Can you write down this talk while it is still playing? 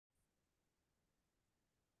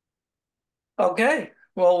Okay,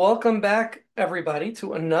 well, welcome back, everybody,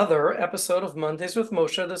 to another episode of Mondays with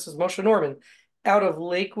Moshe. This is Moshe Norman out of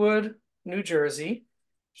Lakewood, New Jersey,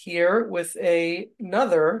 here with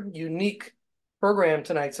another unique program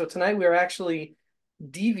tonight. So, tonight we are actually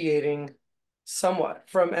deviating somewhat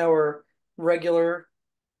from our regular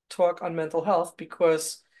talk on mental health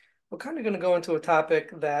because we're kind of going to go into a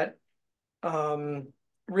topic that um,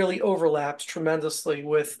 really overlaps tremendously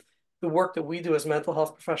with the work that we do as mental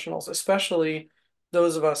health professionals, especially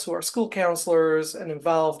those of us who are school counselors and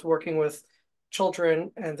involved working with children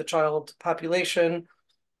and the child population.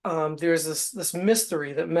 There's this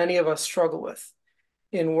mystery that many of us struggle with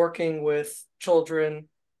in working with children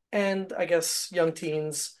and I guess young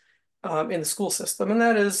teens in the school system. And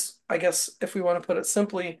that is, I guess, if we want to put it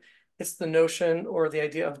simply, it's the notion or the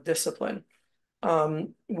idea of discipline.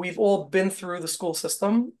 We've all been through the school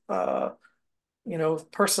system,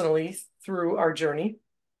 personally through our journey.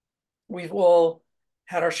 We've all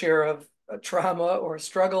had our share of trauma or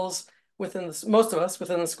struggles within most of us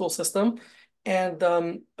within the school system. And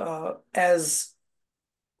as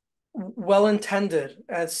well intended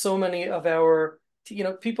as so many of our,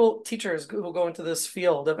 teachers who go into this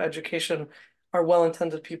field of education are well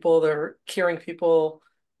intended people, they're caring people,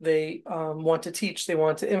 they want to teach, they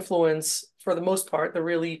want to influence. For the most part, they're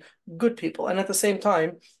really good people. And at the same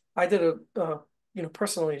time, I did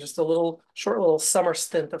personally, just a short little summer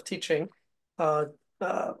stint of teaching, uh,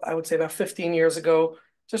 I would say about 15 years ago,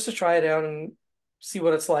 just to try it out and see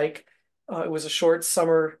what it's like. It was a short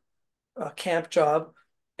summer camp job.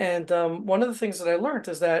 And one of the things that I learned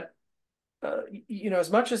is that, as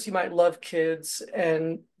much as you might love kids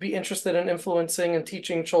and be interested in influencing and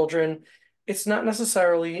teaching children, it's not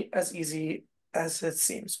necessarily as easy as it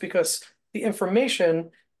seems because the information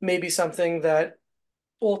may be something that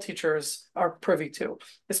all teachers are privy to,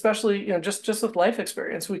 especially, just with life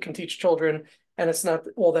experience, we can teach children and it's not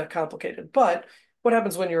all that complicated. But what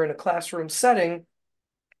happens when you're in a classroom setting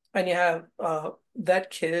and you have that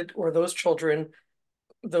kid or those children,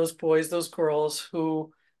 those boys, those girls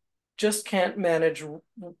who just can't manage,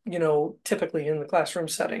 typically in the classroom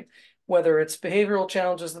setting, whether it's behavioral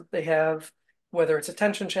challenges that they have, whether it's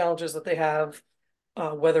attention challenges that they have,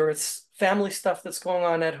 whether it's family stuff that's going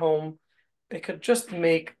on at home, it could just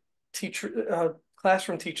make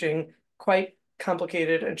classroom teaching quite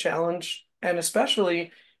complicated and challenged. And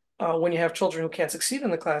especially when you have children who can't succeed in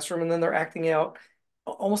the classroom and then they're acting out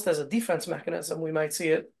almost as a defense mechanism, we might see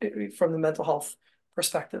it from the mental health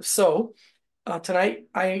perspective. So tonight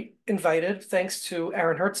I invited, thanks to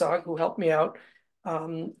Aaron Herzog, who helped me out.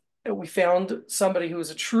 We found somebody who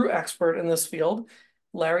is a true expert in this field,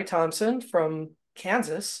 Larry Thompson from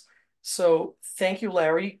Kansas. So thank you,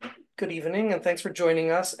 Larry. Good evening, and thanks for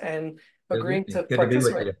joining us and Good agreeing evening. to Good to be with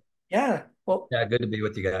participate. you. Yeah, well, Yeah, good to be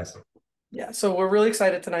with you guys. yeah. So we're really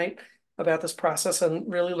excited tonight about this process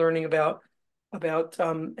and really learning about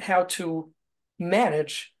how to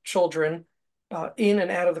manage children in and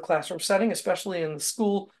out of the classroom setting, especially in the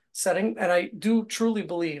school setting. And I do truly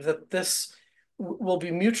believe that this will be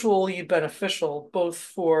mutually beneficial both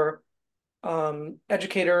for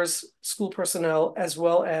educators, school personnel, as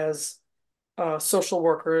well as social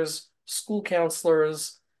workers, school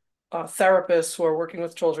counselors, therapists who are working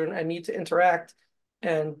with children and need to interact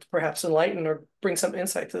and perhaps enlighten or bring some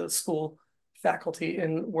insight to the school faculty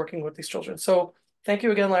in working with these children. So thank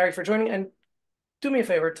you again, Larry, for joining. And do me a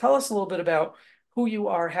favor, tell us a little bit about who you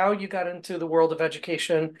are, how you got into the world of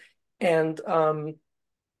education, and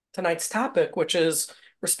tonight's topic, which is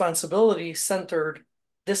responsibility centered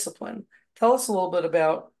discipline. Tell us a little bit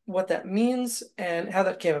about what that means and how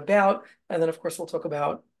that came about. And then, of course, we'll talk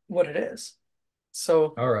about what it is.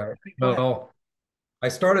 So All right. go ahead. Well, I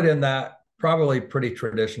started in that probably pretty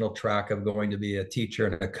traditional track of going to be a teacher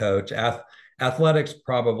and a coach. Athletics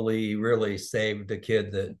probably really saved a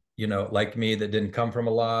kid that, like me, that didn't come from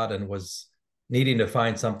a lot and was needing to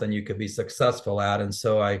find something you could be successful at. And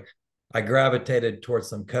so I gravitated towards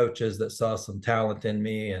some coaches that saw some talent in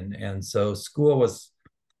me. And so school was,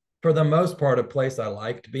 for the most part, a place I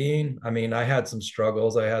liked being. I mean, I had some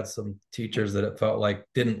struggles. I had some teachers that it felt like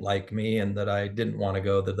didn't like me and that I didn't want to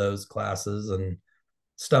go to those classes, and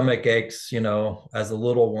stomach aches, as a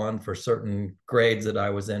little one for certain grades that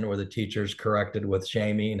I was in where the teachers corrected with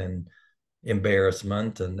shaming and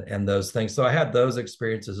embarrassment and those things. So I had those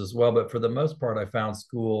experiences as well. But for the most part, I found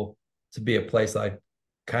school to be a place I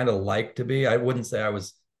kind of liked to be. I wouldn't say I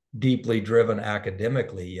was deeply driven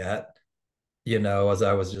academically yet, as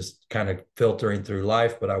I was just kind of filtering through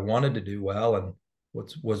life, but I wanted to do well and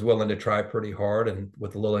was willing to try pretty hard and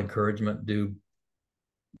with a little encouragement do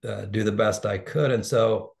the best I could. And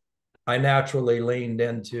so I naturally leaned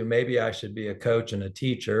into maybe I should be a coach and a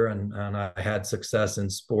teacher, and I had success in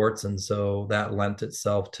sports, and so that lent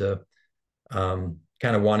itself to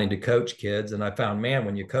kind of wanting to coach kids. And I found, man,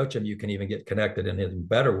 when you coach them, you can even get connected in even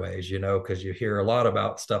better ways, because you hear a lot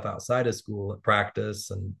about stuff outside of school at practice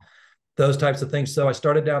and those types of things. So I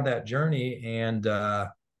started down that journey, and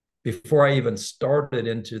before I even started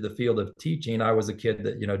into the field of teaching, I was a kid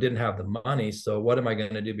that didn't have the money. So what am I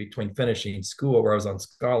going to do between finishing school, where I was on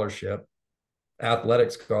scholarship,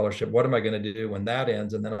 athletic scholarship? What am I going to do when that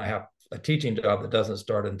ends? And then I have a teaching job that doesn't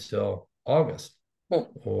start until August. Hmm.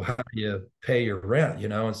 Well, how do you pay your rent?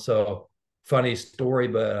 And so, funny story,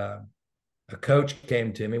 but a coach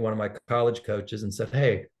came to me, one of my college coaches, and said,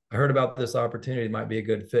 "Hey, I heard about this opportunity. It might be a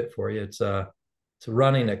good fit for you. It's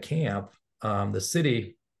running a camp. The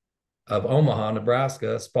city of Omaha,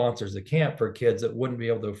 Nebraska, sponsors a camp for kids that wouldn't be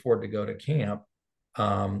able to afford to go to camp.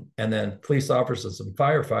 And then police officers and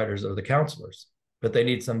firefighters are the counselors, but they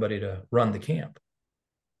need somebody to run the camp."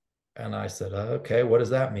 And I said, "Okay, what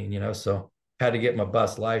does that mean?" So had to get my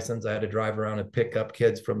bus license. I had to drive around and pick up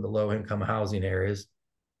kids from the low income housing areas,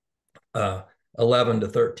 uh, 11 to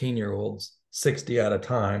 13-year-olds, 60 at a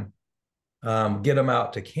time, get them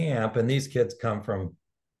out to camp. And these kids come from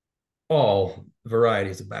all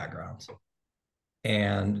varieties of backgrounds.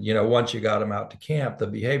 And, once you got them out to camp, the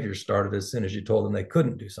behavior started as soon as you told them they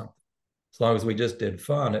couldn't do something. As long as we just did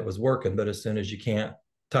fun, it was working. But as soon as you can't,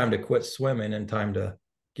 time to quit swimming and time to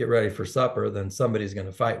get ready for supper, then somebody's going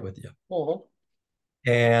to fight with you. Mhm.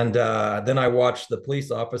 And then I watched the police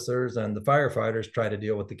officers and the firefighters try to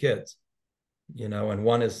deal with the kids, and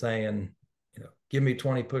one is saying, "Give me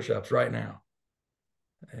 20 push-ups right now."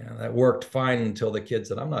 And that worked fine until the kid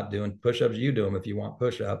said, "I'm not doing push-ups. You do them if you want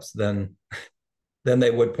push-ups." Then they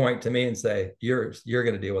would point to me and say, you're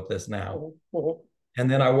going to deal with this now. Mhm. Mhm. And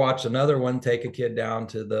then I watched another one take a kid down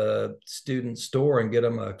to the student store and get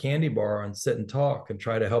them a candy bar and sit and talk and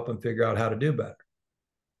try to help them figure out how to do better.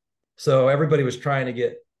 So everybody was trying to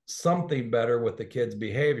get something better with the kids'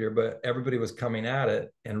 behavior, but everybody was coming at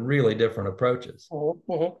it in really different approaches. Mhm.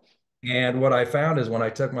 Mhm. And what I found is when I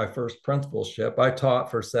took my first principalship, I taught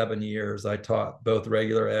for 7 years. I taught both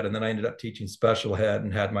regular ed, and then I ended up teaching special ed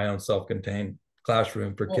and had my own self-contained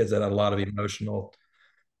classroom for kids that had a lot of emotional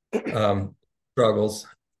struggles,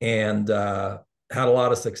 and had a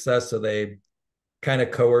lot of success. So they kind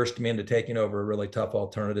of coerced me into taking over a really tough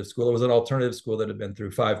alternative school. It was an alternative school that had been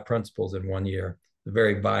through 5 principals in one year,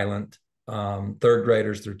 very violent, third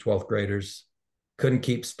graders through 12th graders, couldn't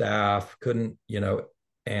keep staff, couldn't,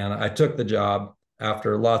 and I took the job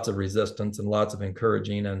after lots of resistance and lots of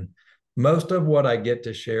encouraging. And most of what I get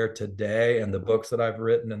to share today and the books that I've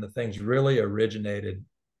written and the things really originated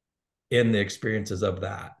in the experiences of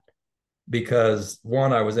that. Because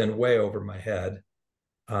one, I was in way over my head.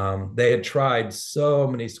 They had tried so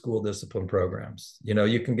many school discipline programs.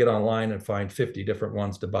 You can get online and find 50 different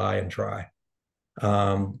ones to buy and try.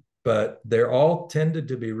 But they're all tended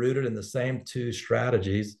to be rooted in the same 2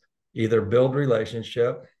 strategies: either build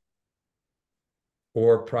relationship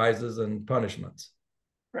or prizes and punishments.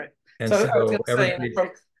 Right. And So I was so going to say,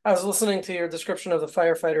 everybody, I was listening to your description of the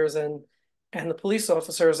firefighters and the police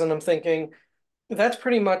officers, and I'm thinking that's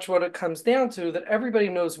pretty much what it comes down to, that everybody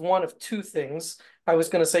knows one of 2 things. I was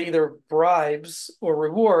going to say either bribes or yeah,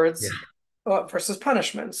 rewards versus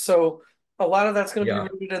punishments. So a lot of that's going to be yeah,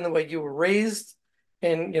 rooted in the way you were raised.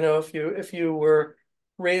 And, if you were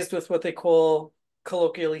raised with what they call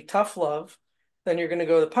colloquially tough love, then you're going to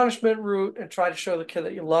go the punishment route and try to show the kid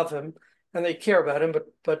that you love him and they care about him,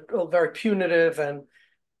 but very punitive and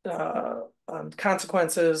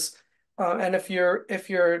consequences. And if you're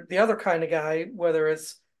the other kind of guy, whether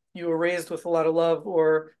it's you were raised with a lot of love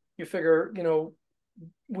or you figure,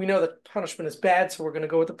 we know that punishment is bad, so we're going to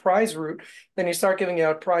go with the prize route, then you start giving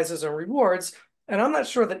out prizes and rewards. And I'm not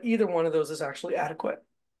sure that either one of those is actually adequate.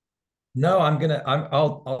 no,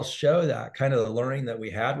 I'll show that kind of the learning that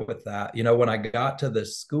we had with that. When I got to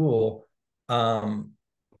this school, um,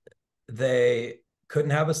 they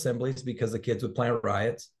couldn't have assemblies because the kids would plan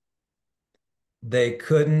riots. They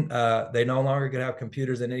couldn't they no longer could have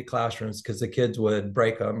computers in any classrooms because the kids would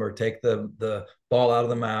break them or take the ball out of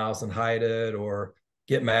the mouse and hide it, or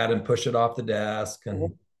get mad and push it off the desk.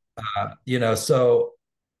 And Mhm. so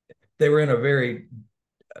they were in a very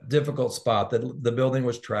difficult spot. The building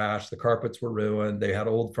was trashed, the carpets were ruined, they had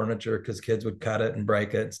old furniture because kids would cut it and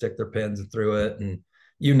break it and stick their pins through it, and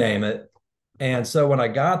you name it. And so when I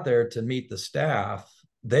got there to meet the staff,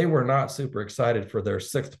 they were not super excited for their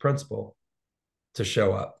 6th principal to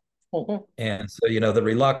show up. Mhm. And so, the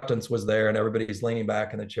reluctance was there, and everybody's leaning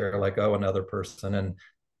back in the chair like, oh, another person. And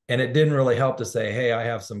And it didn't really help to say, hey, I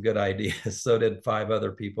have some good ideas. So did five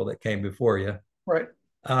other people that came before you. Right.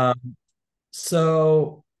 Um,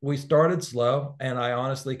 so we started slow. And I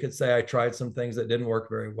honestly could say I tried some things that didn't work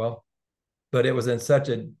very well, but it was in such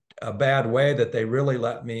a bad way that they really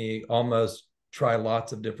let me almost try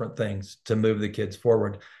lots of different things to move the kids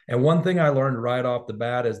forward. And one thing I learned right off the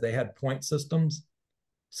bat is they had point systems.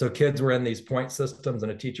 So kids were in these point systems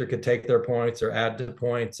and a teacher could take their points or add to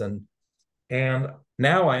points. And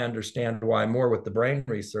now I understand why more with the brain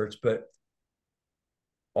research, but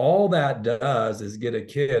all that does is get a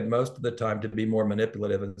kid most of the time to be more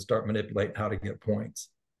manipulative and start manipulating how to get points.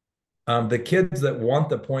 The kids that want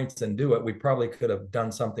the points and do it, we probably could have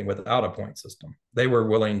done something without a point system. They were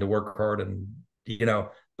willing to work hard and,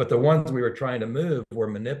 but the ones we were trying to move were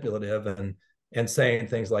manipulative and saying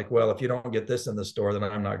things like, well, if you don't get this in the store, then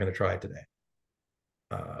I'm not going to try it today.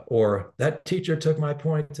 Or that teacher took my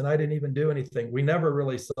points and I didn't even do anything. We never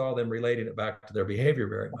really saw them relating it back to their behavior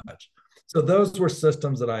very much. So those were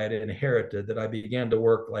systems that I had inherited that I began to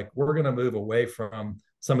work like, we're going to move away from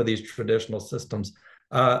some of these traditional systems.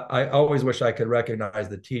 I always wish I could recognize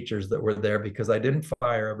the teachers that were there because I didn't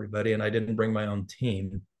fire everybody and I didn't bring my own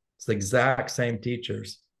team. It's the exact same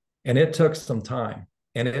teachers. And it took some time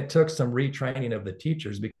and it took some retraining of the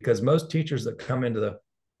teachers because most teachers that come into the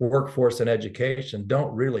workforce and education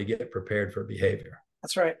don't really get prepared for behavior.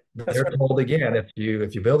 That's right. That's They're right. told again, if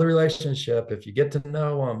you build a relationship, if you get to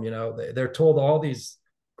know them, they're told all these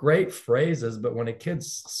great phrases, but when a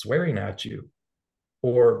kid's swearing at you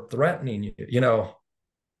or threatening you,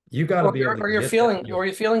 you got to Or be able you're, to or you're get that. feeling, or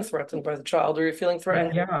you're feeling threatened by the child, or you're feeling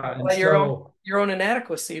threatened Yeah. And by so, your own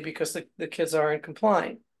inadequacy because the kids aren't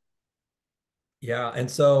complying. yeah. And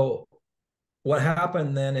so what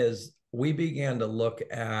happened then is we began to look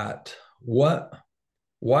at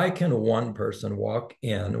why can one person walk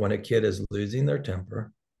in when a kid is losing their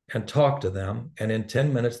temper and talk to them, and in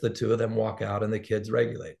 10 minutes, the two of them walk out and the kids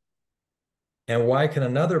regulate? And why can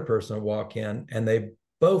another person walk in and they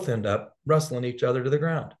both end up wrestling each other to the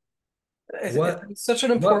ground? What It's such an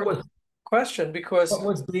what important was question because, what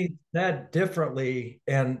was being said differently,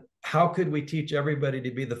 and how could we teach everybody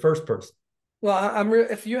to be the first person? well,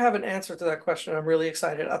 if you have an answer to that question, I'm really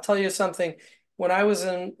excited. I'll tell you something. When I was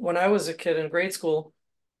a kid in grade school,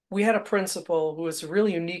 we had a principal who was a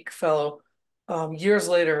really unique fellow. Years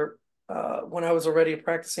later, when I was already a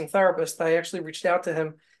practicing therapist, I actually reached out to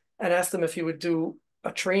him and asked him if he would do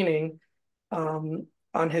a training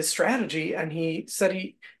on his strategy, and he said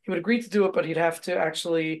he would agree to do it, but he'd have to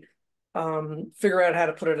actually figure out how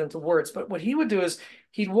to put it into words. But what he would do is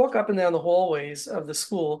he'd walk up and down the hallways of the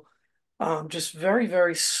school, just very,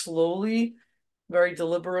 very slowly, very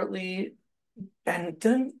deliberately, and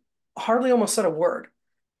didn't hardly almost said a word.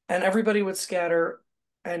 And everybody would scatter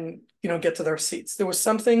and get to their seats. There was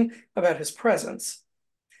something about his presence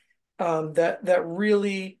that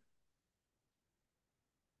really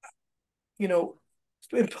you know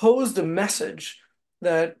imposed a message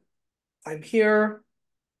that I'm here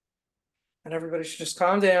and everybody should just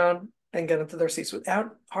calm down and get into their seats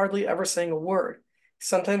without hardly ever saying a word.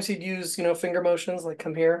 Sometimes he'd use finger motions like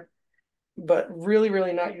come here, but really,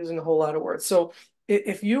 really not using a whole lot of words. So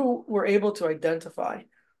if you were able to identify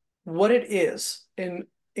what it is in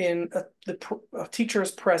a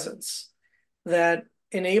teacher's presence that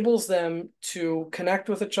enables them to connect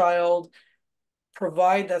with a child,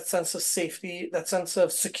 provide that sense of safety, that sense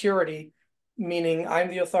of security, meaning I'm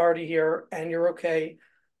the authority here and you're okay.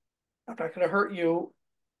 I'm not going to hurt you,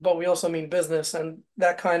 but we also mean business, and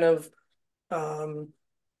that kind of um,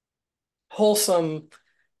 wholesome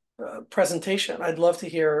presentation. I'd love to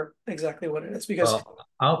hear exactly what it is because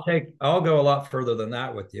Well, I'll go a lot further than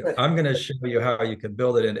that with you. I'm going to show you how you can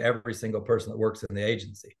build it into every single person that works in the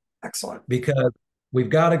agency, excellent. because we've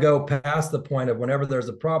got to go past the point of whenever there's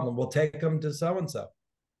a problem, we'll take them to so and so,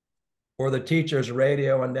 or the teacher's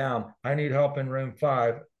radioing down, I need help in room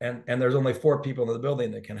 5, and there's only 4 people in the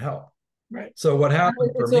building that can help. Right. So what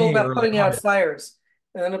happened for It's all me about early putting on out is, fires,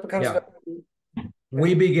 and then it becomes yeah, about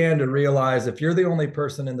we began to realize if you're the only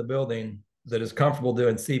person in the building that is comfortable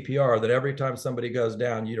doing CPR, that every time somebody goes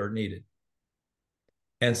down, you are needed.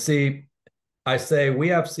 And see, I say we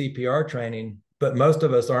have CPR training, but most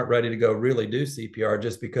of us aren't ready to go really do CPR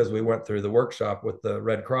just because we went through the workshop with the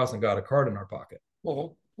Red Cross and got a card in our pocket.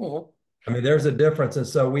 I mean, there's a difference. And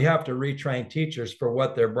so we have to retrain teachers for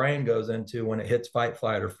what their brain goes into when it hits fight,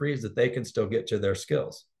 flight, or freeze, that they can still get to their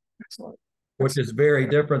skills. excellent. Which is very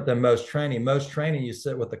different than most training. Most training, you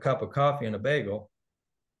sit with a cup of coffee and a bagel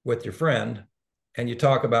with your friend and you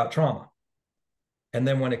talk about trauma. And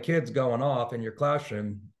then when a kid's going off in your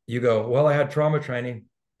classroom, you go, well, I had trauma training,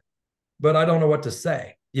 but I don't know what to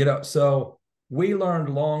say. So we learned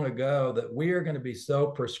long ago that we are going to be so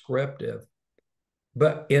prescriptive.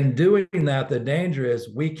 But in doing that, the danger is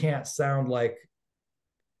we can't sound like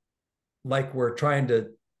we're trying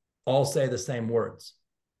to all say the same words.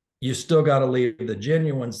 You still got to leave the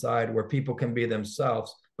genuine side where people can be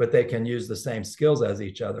themselves, but they can use the same skills as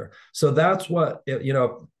each other. So that's what,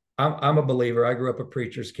 I'm a believer. I grew up a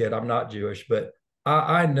preacher's kid. I'm not Jewish, but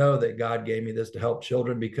I know that God gave me this to help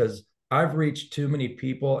children because I've reached too many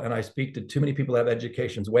people and I speak to too many people that have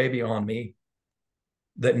educations way beyond me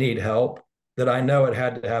that need help, that I know it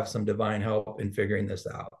had to have some divine help in figuring this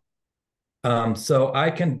out. So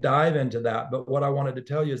I can dive into that. But what I wanted to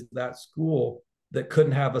tell you is that school that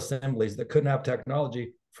couldn't have assemblies, that couldn't have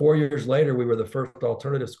technology, 4 years later, we were the first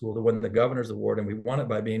alternative school to win the governor's award. And we won it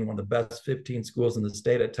by being one of the best 15 schools in the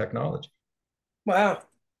state at technology. Wow.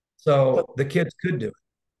 So the kids could do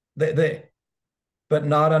it. But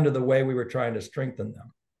not under the way we were trying to strengthen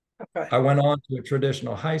them. Okay. I went on to a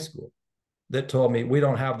traditional high school that told me we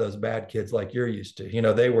don't have those bad kids like you're used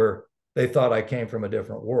to. They thought I came from a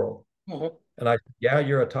different world. Mm-hmm. And yeah,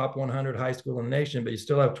 you're a top 100 high school in the nation, but you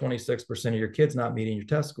still have 26% of your kids not meeting your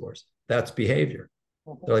test scores. That's behavior.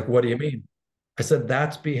 Mm-hmm. They're like, what do you mean? I said,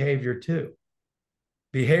 that's behavior too.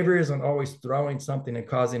 Behavior isn't always throwing something and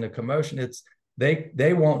causing a commotion. It's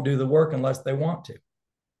they won't do the work unless they want to.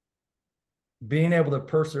 Being able to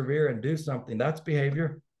persevere and do something, that's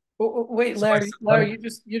behavior. Wait, So Larry, let Larry, me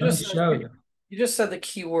show you. you just said the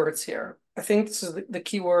key words here. I think this is the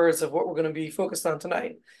key words of what we're going to be focused on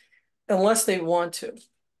tonight. Unless they want to.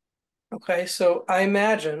 Okay, so I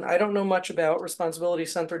imagine, I don't know much about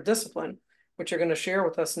responsibility-centered discipline, which you're going to share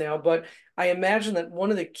with us now, but I imagine that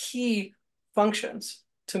one of the key functions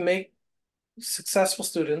to make successful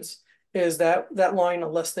students is that line,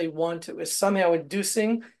 unless they want to, is somehow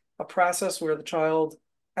inducing a process where the child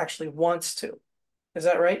actually wants to. Is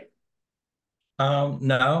that right?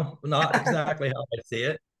 No, not exactly how I see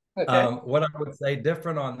it. Okay. What I would say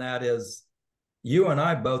different on that is you and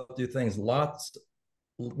I both do things lots.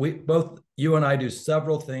 You and I do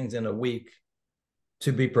several things in a week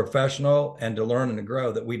to be professional and to learn and to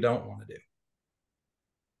grow that we don't want to do.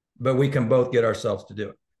 But we can both get ourselves to do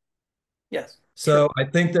it. Yes. So I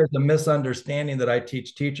think there's a misunderstanding that I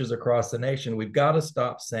teach teachers across the nation. We've got to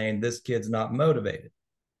stop saying this kid's not motivated.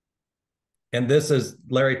 And this is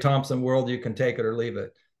Larry Thompson world. You can take it or leave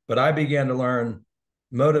it. But I began to learn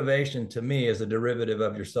motivation to me is a derivative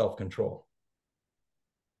of your self-control.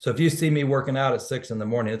 So if you see me working out at 6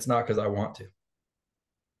 a.m, it's not because I want to. In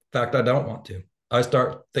fact, I don't want to. I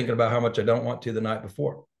start thinking about how much I don't want to the night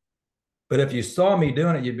before. But if you saw me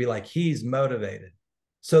doing it, you'd be like, he's motivated.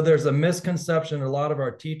 So there's a misconception in a lot of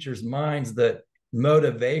our teachers' minds that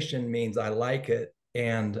motivation means I like it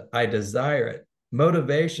and I desire it.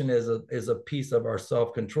 Motivation is a piece of our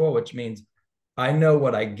self-control, which means I know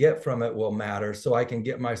what I get from it will matter. So I can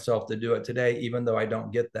get myself to do it today, even though I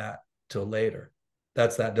don't get that till later.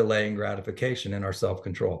 That's that delaying gratification in our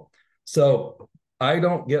self-control. So I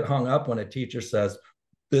don't get hung up when a teacher says,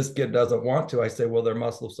 this kid doesn't want to. I say, well, their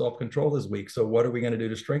muscle of self-control is weak. So what are we going to do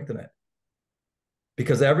to strengthen it?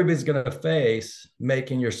 Because everybody's going to face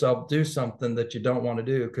making yourself do something that you don't want to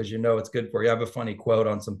do because you know it's good for you. I have a funny quote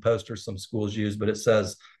on some posters some schools use, but it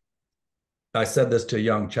says, I said this to a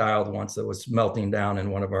young child once that was melting down in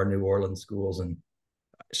one of our New Orleans schools. And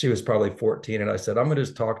she was probably 14. And I said, I'm going to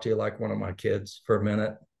just talk to you like one of my kids for a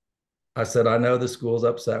minute. I said, I know the school's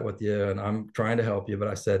upset with you and I'm trying to help you. But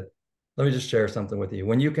I said, let me just share something with you.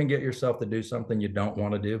 When you can get yourself to do something you don't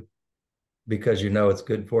want to do because you know it's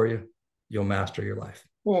good for you, you'll master your life.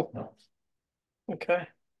 Oh, okay.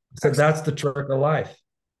 So that's the trick of life.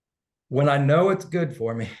 When I know it's good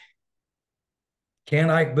for me, can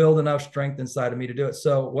I build enough strength inside of me to do it?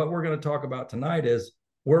 So what we're going to talk about tonight is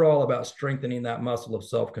we're all about strengthening that muscle of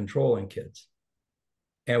self-control in kids.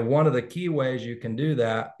 And one of the key ways you can do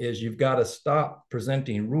that is you've got to stop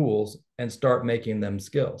presenting rules and start making them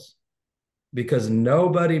skills. Because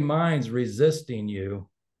nobody minds resisting you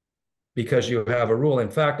because you have a rule.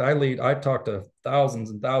 In fact, I talk to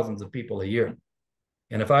thousands and thousands of people a year.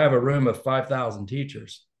 And if I have a room of 5,000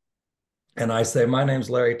 teachers and I say, my name's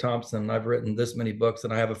Larry Thompson, I've written this many books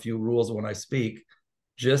and I have a few rules when I speak,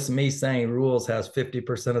 just me saying rules has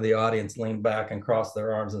 50% of the audience lean back and cross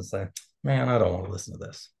their arms and say, man, I don't want to listen to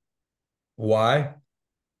this. Why?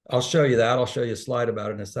 I'll show you that. I'll show you a slide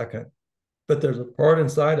about it in a second. But there's a part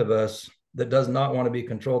inside of us that does not want to be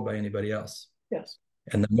controlled by anybody else. Yes.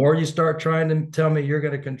 And the more you start trying to tell me you're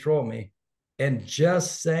going to control me and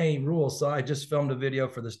just saying rules. So I just filmed a video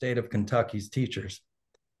for the state of Kentucky's teachers.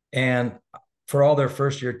 And for all their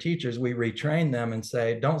first year teachers, we retrain them and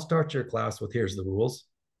say, don't start your class with here's the rules.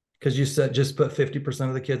 because you said just put 50%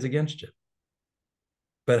 of the kids against you.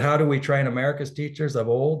 But how do we train America's teachers of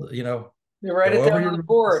old? You write Go it over down on your the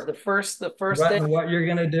board. rules, The first day, what you're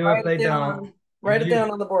going to do if write it they down. don't. Write it down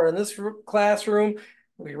on the board. In this classroom,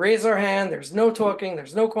 we raise our hand. There's no talking.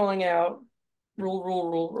 There's no calling out. Rule, rule,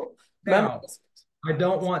 rule, rule. Now, Memorize. I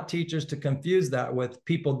don't want teachers to confuse that with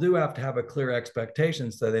people do have to have a clear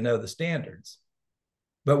expectation so they know the standards.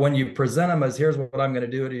 But when you present them as here's what I'm going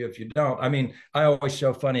to do to you if you don't, I mean, I always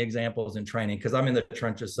show funny examples in training because I'm in the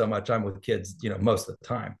trenches so much. I'm with kids, most of the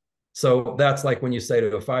time. So that's like when you say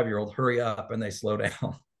to a 5-year-old, hurry up, and they slow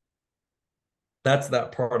down. That's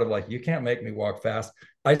that part of like, you can't make me walk fast.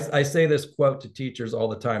 I say this quote to teachers all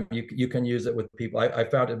the time. You can use it with people. I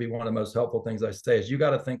found it to be one of the most helpful things I say is you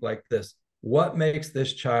got to think like this. What makes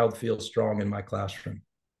this child feel strong in my classroom?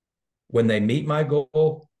 When they meet my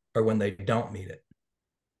goal or when they don't meet it?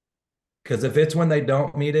 Because if it's when they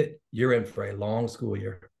don't meet it, you're in for a long school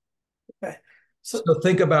year. Okay. So So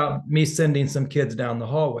think about me sending some kids down the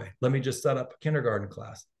hallway. Let me just set up a kindergarten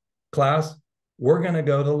class. Class, we're going to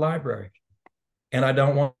go to the library. And I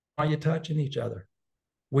don't want you touching each other.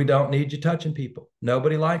 We don't need you touching people.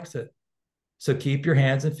 Nobody likes it. So keep your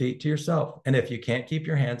hands and feet to yourself. And if you can't keep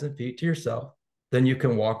your hands and feet to yourself, then you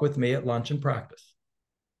can walk with me at lunch and practice.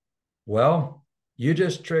 Well, you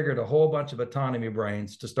just triggered a whole bunch of autonomy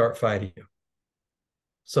brains to start fighting you.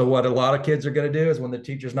 So what a lot of kids are going to do is when the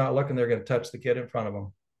teacher's not looking, they're going to touch the kid in front of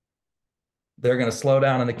them. They're going to slow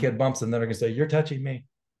down and the kid bumps and then they're going to say, you're touching me.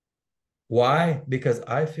 Why? Because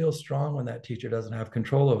I feel strong when that teacher doesn't have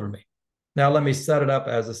control over me. Now let me set it up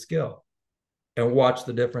as a skill and watch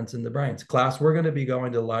the difference in the brains. Class, we're going to be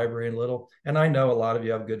going to the library in a little. And I know a lot of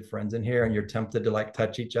you have good friends in here and you're tempted to like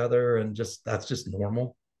touch each other and just that's just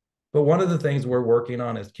normal. But one of the things we're working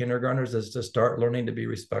on as kindergartners is to start learning to be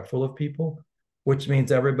respectful of people, which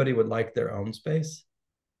means everybody would like their own space.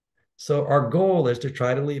 So our goal is to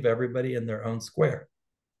try to leave everybody in their own square.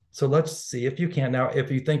 So let's see if you can. Now,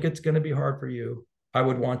 if you think it's going to be hard for you, I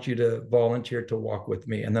would want you to volunteer to walk with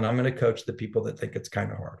me. And then I'm going to coach the people that think it's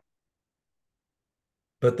kind of hard.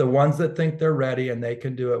 But the ones that think they're ready and they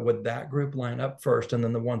can do it with that group line up first. And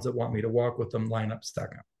then the ones that want me to walk with them line up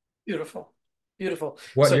second. beautiful. Beautiful.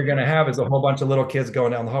 What So, you're going to have is a whole bunch of little kids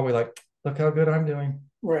going down the hallway like, look how good I'm doing.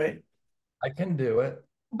 right. I can do it.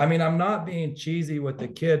 I mean, I'm not being cheesy with the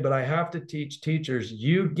kid, but I have to teach teachers,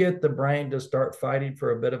 you get the brain to start fighting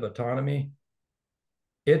for a bit of autonomy.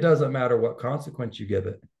 It doesn't matter what consequence you give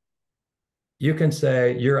it. You can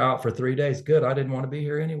say, you're out for 3 days. Good. I didn't want to be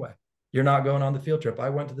here anyway. You're not going on the field trip. I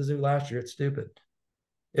went to the zoo last year. It's stupid.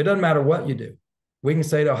 It doesn't matter what you do. We can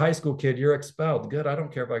say to a high school kid, you're expelled. Good. I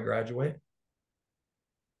don't care if I graduate.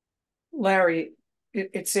 Larry,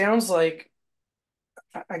 it sounds like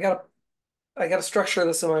I gotta structure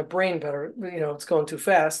this in my brain better. It's going too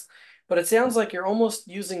fast, but it sounds like you're almost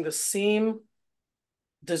using the same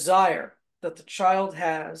desire that the child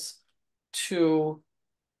has to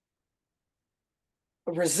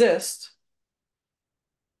resist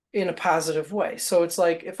in a positive way. So it's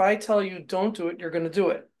like if I tell you don't do it, you're going to do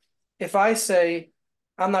it. If I say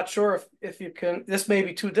I'm not sure if you can, this may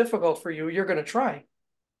be too difficult for you, you're going to try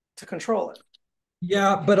to control it.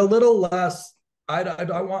 Yeah, but a little less. I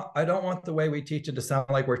don't want the way we teach it to sound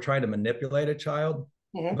like we're trying to manipulate a child,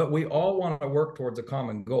 Mhm. but we all want to work towards a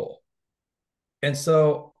common goal. And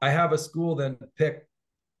so I have a school then pick,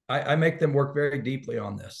 I make them work very deeply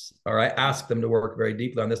on this, or I ask them to work very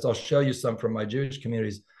deeply on this. I'll show you some from my Jewish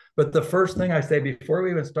communities. But the first thing I say before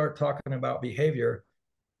we even start talking about behavior,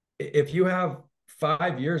 if you have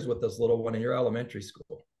 5 years with this little one in your elementary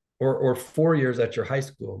school, or 4 years at your high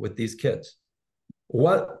school with these kids,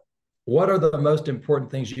 what what are the most important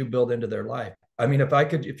things you build into their life? I mean,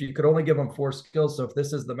 if you could only give them 4 skills, so if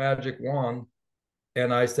this is the magic wand,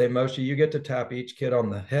 and I say, Moshe, you get to tap each kid on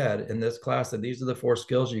the head in this class, and these are the 4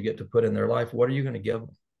 skills you get to put in their life. What are you going to give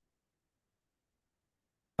them?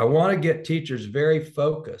 I want to get teachers very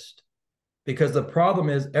focused because the problem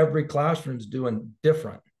is every classroom's doing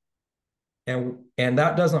different. And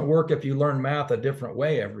that doesn't work if you learn math a different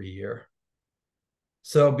way every year.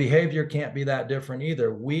 So behavior can't be that different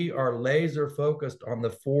either. We are laser focused on the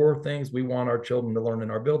 4 things we want our children to learn in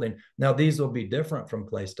our building. Now, these will be different from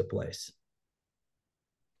place to place.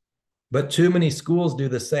 But too many schools do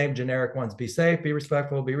the same generic ones. Be safe, be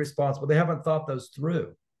respectful, be responsible. They haven't thought those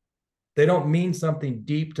through. They don't mean something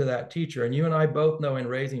deep to that teacher. And you and I both know in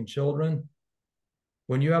raising children,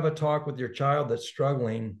 when you have a talk with your child that's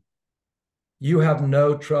struggling, you have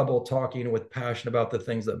no trouble talking with passion about the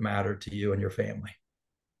things that matter to you and your family.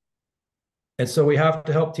 And so we have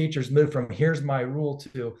to help teachers move from here's my rule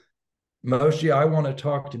to Moshe, I want to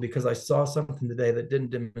talk to you because I saw something today that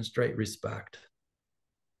didn't demonstrate respect.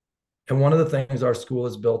 And one of the things our school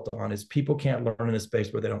is built on is people can't learn in a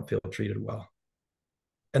space where they don't feel treated well.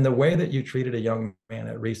 And the way that you treated a young man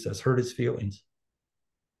at recess hurt his feelings.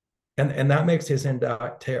 And that makes his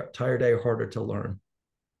entire day harder to learn.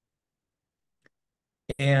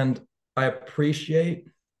 And I appreciate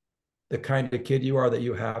the kind of kid you are, that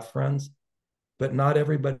you have friends, but not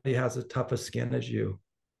everybody has as tough a skin as you.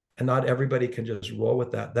 And not everybody can just roll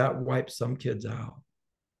with that. That wipes some kids out.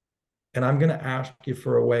 And I'm going to ask you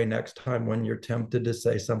for a way next time when you're tempted to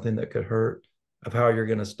say something that could hurt, of how you're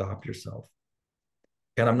going to stop yourself.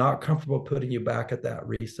 And I'm not comfortable putting you back at that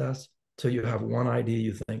recess till you have one idea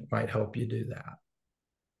you think might help you do that,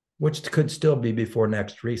 which could still be before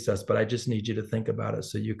next recess. But I just need you to think about it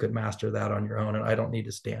so you could master that on your own. And I don't need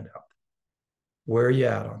to stand up. Where are you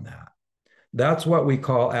at on that? That's what we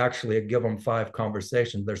call actually a give them five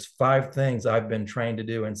conversation. There's five things I've been trained to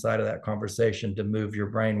do inside of that conversation to move your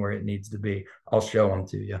brain where it needs to be. I'll show them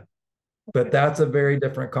to you. But that's a very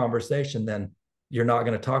different conversation than, you're not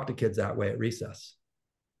going to talk to kids that way at recess.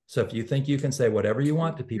 So if you think you can say whatever you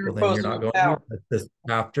want to You're people, then you're opposing not the going to power. recess this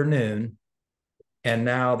afternoon. And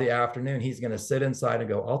now the afternoon, he's going to sit inside and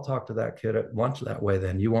go, I'll talk to that kid at lunch that way.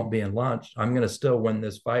 Then you won't be in lunch. I'm going to still win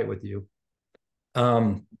this fight with you.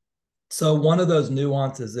 So one of those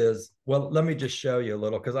nuances is, well, let me just show you a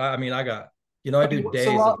little, because I mean, I got, I do So days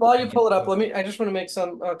of while you training. pull it up, I just want to make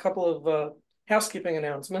a couple of housekeeping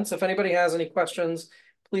announcements. If anybody has any questions,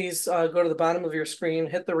 please go to the bottom of your screen,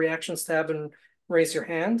 hit the reactions tab, and raise your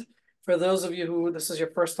hand. For those of you who this is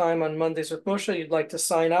your first time on Mondays with Moshe, you'd like to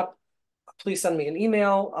sign up, please send me an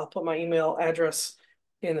email. I'll put my email address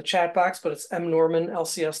in the chat box, but it's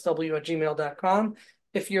mnormanlcsw@gmail.com.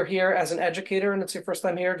 If you're here as an educator and it's your first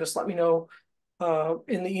time here, just let me know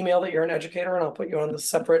in the email that you're an educator, and I'll put you on the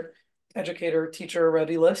separate educator teacher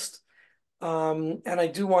ready list. And I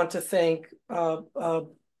do want to thank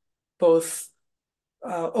both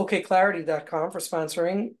okclarity.com for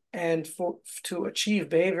sponsoring, and to Achieve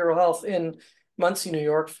Behavioral Health in Muncie, New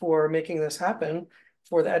York, for making this happen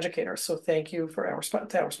for the educators. So thank you for our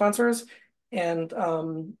sponsors. And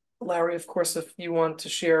Larry, of course, if you want to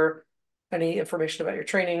share any information about your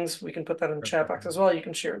trainings, we can put that in the chat box as well. You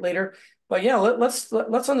can share it later. But yeah, let's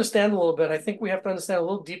understand a little bit. I think we have to understand a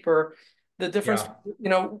little deeper the difference.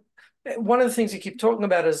 Yeah. One of the things you keep talking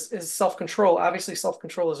about is self-control. Obviously,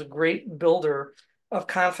 self-control is a great builder of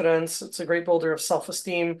confidence. It's a great builder of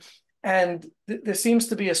self-esteem. And there seems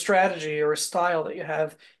to be a strategy or a style that you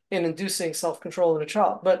have in inducing self-control in a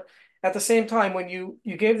child. But at the same time, when you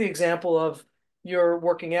gave the example of you're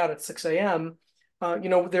working out at 6 a.m.,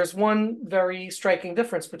 there's one very striking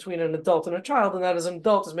difference between an adult and a child, and that is an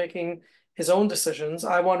adult is making his own decisions.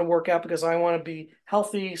 I want to work out because I want to be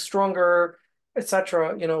healthy, stronger,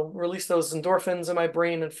 etc. Release those endorphins in my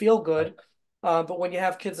brain and feel good. But when you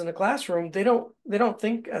have kids in the classroom, they don't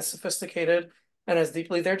think as sophisticated and as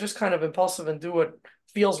deeply. They're just kind of impulsive and do what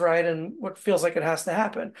feels right and what feels like it has to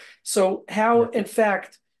happen. So how, in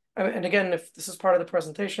fact, and again, if this is part of the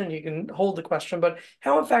presentation, you can hold the question, but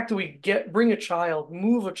how, in fact, do we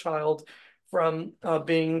move a child from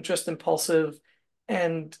being just impulsive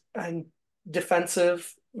and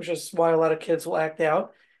defensive, which is why a lot of kids will act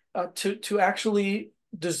out, to actually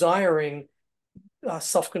desiring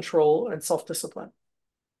self-control and self-discipline?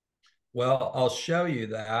 Well, I'll show you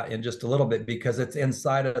that in just a little bit, because it's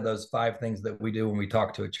inside of those five things that we do when we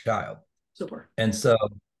talk to a child. Super. And so,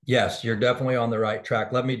 yes, you're definitely on the right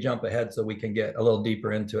track. Let me jump ahead so we can get a little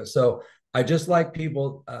deeper into it. So I just like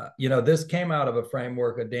people, this came out of a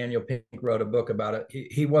framework. Daniel Pink wrote a book about it.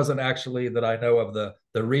 He wasn't actually, that I know of,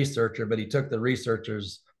 the researcher, but he took the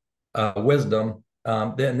researcher's wisdom.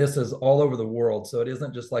 Then this is all over the world. So it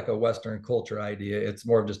isn't just like a Western culture idea. It's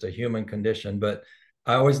more of just a human condition. But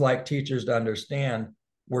I always like teachers to understand,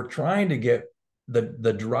 we're trying to get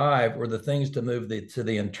the drive or the things to move to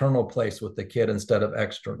the internal place with the kid instead of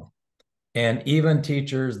external. And even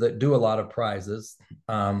teachers that do a lot of prizes,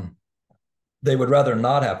 they would rather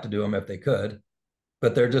not have to do them if they could,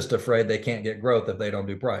 but they're just afraid they can't get growth if they don't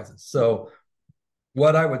do prizes. So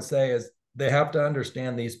what I would say is, they have to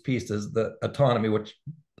understand these pieces, the autonomy, which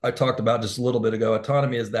I talked about just a little bit ago.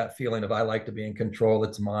 Autonomy is that feeling of, I like to be in control,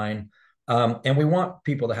 it's mine. And we want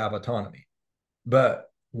people to have autonomy. But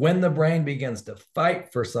when the brain begins to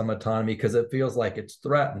fight for some autonomy because it feels like it's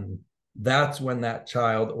threatened, that's when that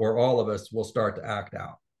child, or all of us, will start to act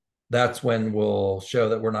out. That's when we'll show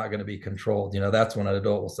that we're not going to be controlled. That's when an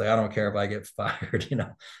adult will say, I don't care if I get fired.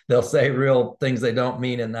 They'll say real things they don't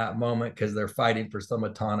mean in that moment because they're fighting for some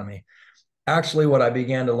autonomy. Actually, what I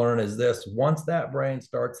began to learn is this: once that brain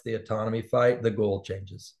starts the autonomy fight, the goal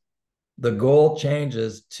changes. The goal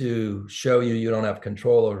changes to show you you don't have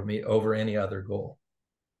control over me over any other goal.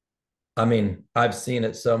 I mean, I've seen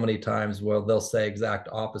it so many times where they'll say exact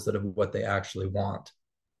opposite of what they actually want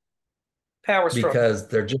Power struggle. because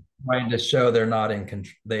they're just trying to show they're not in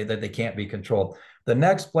control, that they can't be controlled. The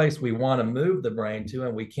next place we want to move the brain to,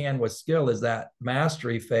 and we can with skill, is that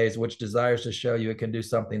mastery phase, which desires to show you it can do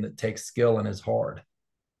something that takes skill and is hard,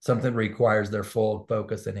 something that requires their full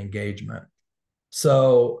focus and engagement.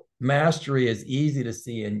 So mastery is easy to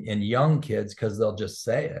see in young kids because they'll just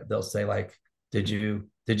say it. They'll say, like, did you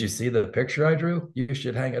see the picture I drew? You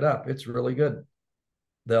should hang it up. It's really good.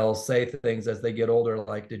 They'll say things as they get older,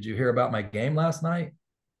 like, did you hear about my game last night?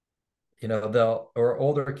 They'll, or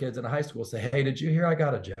older kids in high school say, hey, did you hear I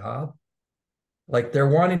got a job? Like, they're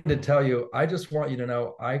wanting to tell you, I just want you to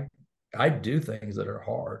know I do things that are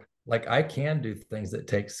hard. Like, I can do things that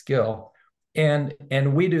take skill. And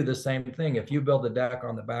we do the same thing. If you build a deck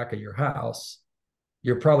on the back of your house,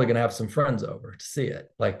 you're probably going to have some friends over to see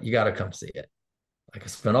it. Like, you got to come see it. Like, I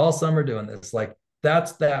spent all summer doing this. Like,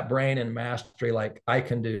 that's that brain and mastery. Like, I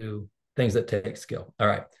can do things that take skill. All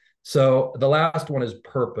right. So the last one is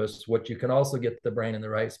purpose, which you can also get the brain in the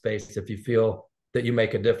right space if you feel that you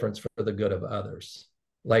make a difference for the good of others.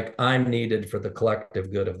 Like, I'm needed for the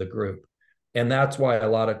collective good of the group. And that's why a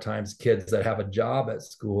lot of times kids that have a job at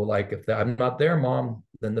school, like, if I'm not there, mom,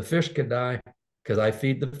 then the fish could die because I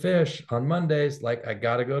feed the fish on Mondays. Like, I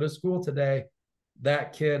got to go to school today.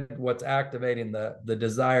 That kid, what's activating the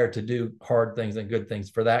desire to do hard things and good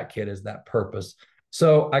things for that kid is that purpose.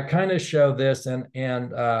 So I kind of show this, and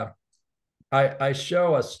I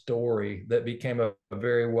show a story that became a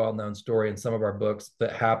very well-known story in some of our books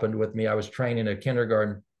that happened with me. I was training a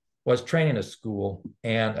kindergarten, was training a school,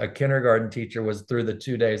 and a kindergarten teacher was through the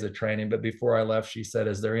 2 days of training. But before I left, she said,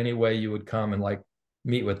 is there any way you would come and like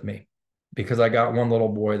meet with me? Because I got one little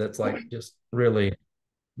boy that's like just really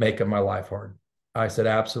making my life hard. I said,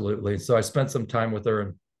 absolutely. So I spent some time with her,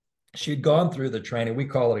 and she'd gone through the training. We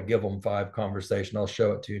call it a give them five conversation. I'll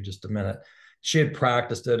show it to you in just a minute. She had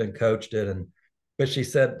practiced it and coached it. But she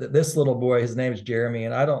said that this little boy, his name's Jeremy,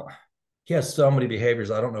 and he has so many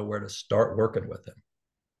behaviors. I don't know where to start working with him.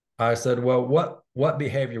 I said, well, what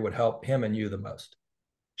behavior would help him and you the most?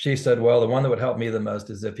 She said, well, the one that would help me the most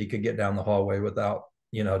is if he could get down the hallway without,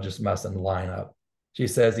 just messing the line up. She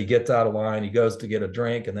says he gets out of line, he goes to get a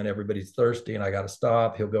drink, and then everybody's thirsty, and I got to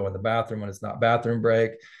stop. He'll go in the bathroom when it's not bathroom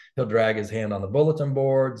break. He'll drag his hand on the bulletin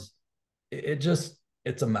boards.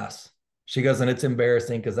 It's a mess. She goes, and it's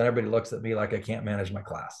embarrassing because then everybody looks at me like I can't manage my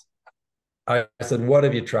class. I said, what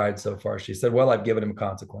have you tried so far? She said, well, I've given him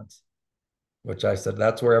consequence, which I said,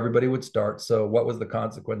 that's where everybody would start. So what was the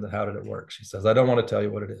consequence and how did it work? She says, I don't want to tell you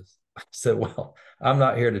what it is. I said, well, I'm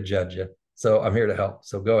not here to judge you. So I'm here to help.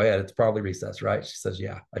 So go ahead. It's probably recess, right? She says,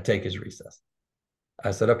 yeah, I take his recess. I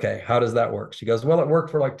said, okay, how does that work? She goes, well, it worked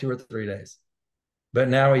for like 2 or 3 days. But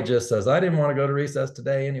now he just says, I didn't want to go to recess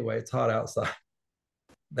today anyway. It's hot outside.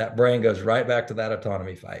 That brain goes right back to that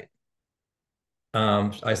autonomy fight.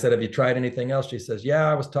 I said, have you tried anything else? She says, yeah,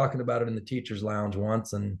 I was talking about it in the teacher's lounge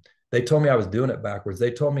once, and they told me I was doing it backwards.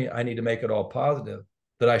 They told me I need to make it all positive,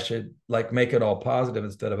 that I should like make it all positive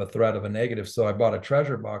instead of a threat of a negative. So I bought a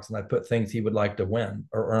treasure box and I put things he would like to win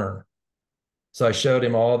or earn. So I showed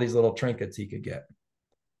him all these little trinkets he could get.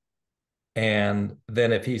 And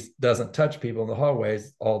then if he doesn't touch people in the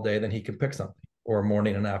hallways all day, then he can pick something, or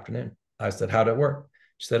morning and afternoon. I said, how'd it work?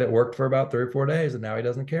 She said, it worked for about 3 or 4 days and now he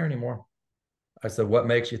doesn't care anymore. I said, what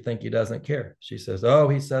makes you think he doesn't care? She says, oh,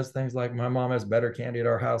 he says things like, my mom has better candy at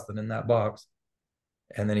our house than in that box.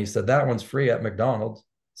 And then he said, that one's free at McDonald's.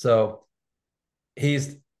 So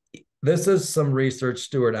this is some research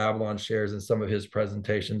Stuart Avalon shares in some of his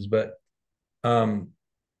presentations, but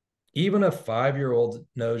even a 5-year-old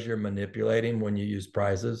knows you're manipulating when you use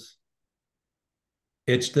prizes.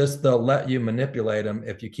 It's just they'll let you manipulate them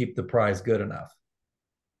if you keep the prize good enough.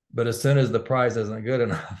 But as soon as the prize isn't good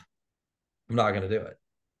enough, I'm not going to do it.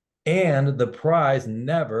 And the prize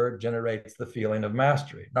never generates the feeling of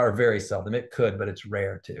mastery, or very seldom. It could, but it's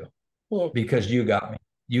rare too, because you got me.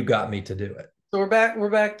 You got me to do it. So we're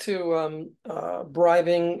back to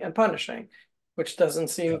bribing and punishing, which doesn't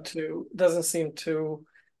seem to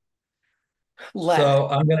lag. So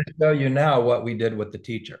I'm going to show you now what we did with the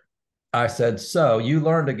teacher. I said, so you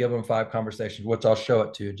learned to give them 5 conversations, which I'll show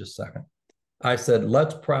it to you in just a second. I said,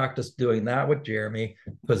 let's practice doing that with Jeremy,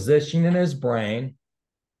 positioning his brain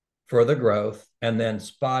for the growth, and then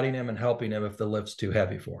spotting him and helping him if the lift's too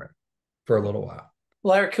heavy for him for a little while.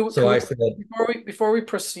 Larry, I said, before we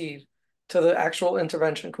proceed, to the actual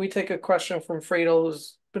intervention. Can we take a question from Friedel,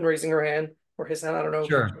 who's been raising her hand or his hand? I don't know.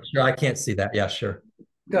 Sure, sure. I can't see that. Yeah, sure.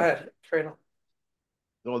 Go ahead, Friedel.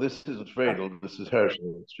 No, this isn't Oh, Fradel. This is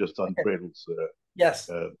Herschel. It's just on okay. Fradel's Yes.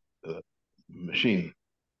 uh, machine.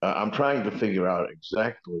 I'm trying to figure out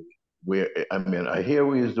exactly where. I mean, I hear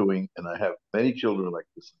what he's doing, and I have many children like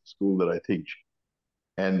this in the school that I teach,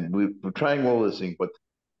 and we're trying all this thing, but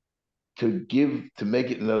to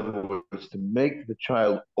make it, in other words, to make the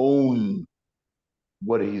child own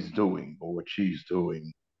what he's doing or what she's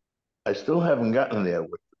doing. I still haven't gotten there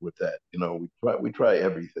with that. You know, we try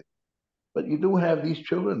everything, but you do have these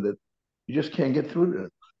children that you just can't get through to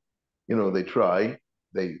them. You know, they try,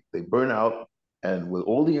 they burn out, and with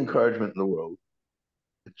all the encouragement in the world,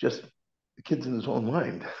 it's just the kid's in his own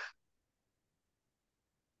mind.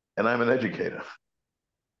 And I'm an educator.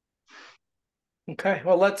 Okay.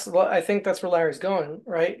 Well, I think that's where Larry's going,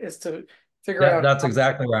 right? Is to figure Yeah, out. that's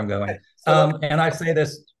exactly where I'm going. Okay, so And I say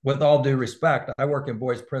this with all due respect. I work in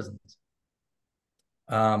boys' prisons.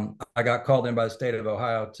 I got called in by the state of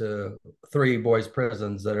Ohio to 3 boys'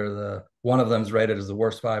 prisons that are one of them is rated as the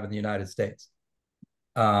worst 5 in the United States.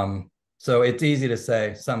 So it's easy to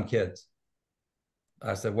say some kids.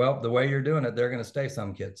 I said, well, the way you're doing it, they're going to stay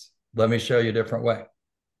some kids. Let me show you a different way.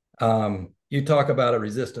 You talk about a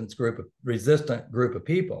resistant group of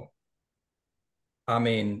people. I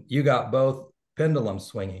mean, you got both pendulums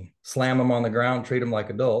swinging. Slam them on the ground, treat them like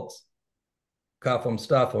adults, cuff them,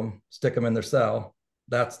 stuff them, stick them in their cell.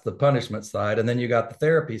 That's the punishment side. And then you got the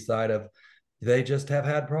therapy side of they just have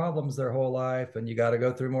had problems their whole life and you got to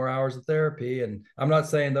go through more hours of therapy. And I'm not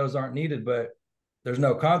saying those aren't needed, but there's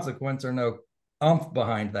no consequence or no umph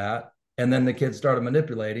behind that. And then the kids started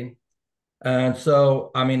manipulating. And so,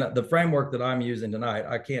 I mean, the framework that I'm using tonight,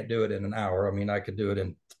 I can't do it in an hour. I mean, I could do it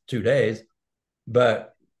in 2 days,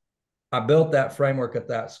 but I built that framework at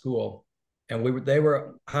that school, and they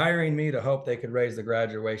were hiring me to hope they could raise the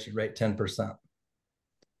graduation rate 10%.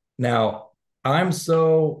 Now, I'm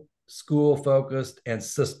so school focused and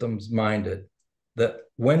systems minded that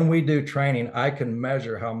when we do training, I can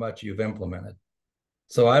measure how much you've implemented.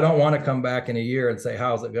 So I don't want to come back in a year and say,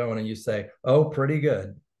 how's it going? And you say, oh, pretty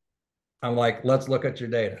good. I'm like, let's look at your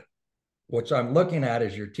data. What I'm looking at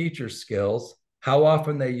is your teacher's skills, how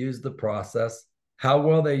often they use the process, how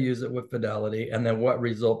well they use it with fidelity, and then what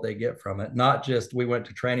result they get from it. Not just we went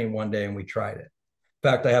to training one day and we tried it.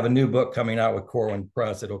 In fact, I have a new book coming out with Corwin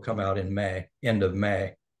Press. It'll come out in May, end of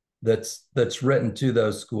May, that's written to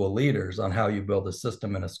those school leaders on how you build a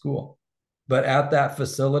system in a school. But at that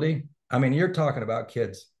facility, I mean, you're talking about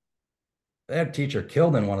kids. They had a teacher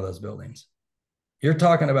killed in one of those buildings. You're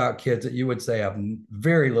talking about kids that you would say have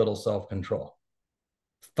very little self-control,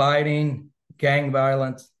 fighting, gang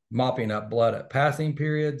violence, mopping up blood at passing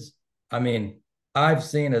periods. I mean, I've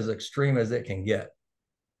seen as extreme as it can get.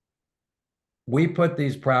 We put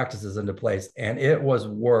these practices into place, and it was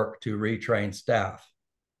work to retrain staff.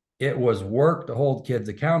 It was work to hold kids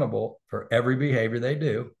accountable for every behavior they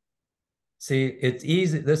do. See, it's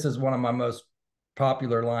easy. This is one of my most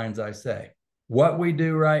popular lines I say. What we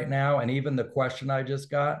do right now, and even the question I just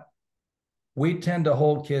got, we tend to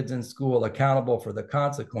hold kids in school accountable for the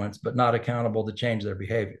consequence, but not accountable to change their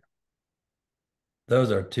behavior. Those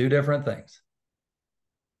are 2 different things.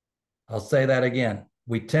 I'll say that again.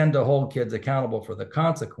 We tend to hold kids accountable for the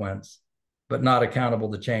consequence, but not accountable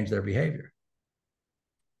to change their behavior.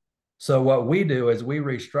 So what we do is we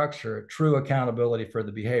restructure true accountability for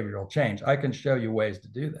the behavioral change. I can show you ways to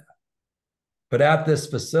do that. But at this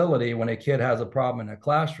facility, when a kid has a problem in a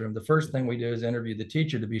classroom, the first thing we do is interview the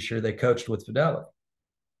teacher to be sure they coached with fidelity.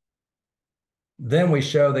 Then we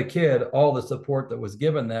show the kid all the support that was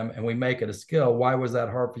given them and we make it a skill. Why was that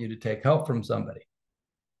hard for you to take help from somebody?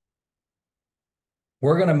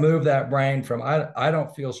 We're going to move that brain from, I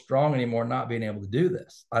don't feel strong anymore not being able to do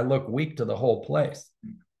this. I look weak to the whole place.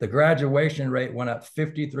 The graduation rate went up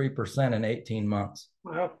 53% in 18 months.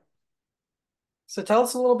 Wow. So tell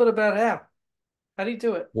us a little bit about how. How do you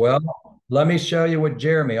do it? Well, let me show you with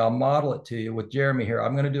Jeremy. I'll model it to you with Jeremy here.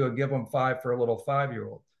 I'm going to do a give him 5 for a little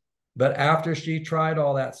 5-year-old. But after she tried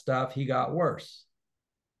all that stuff, he got worse.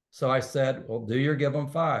 So I said, well, do your give him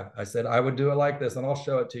 5. I said, I would do it like this, and I'll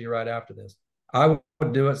show it to you right after this. I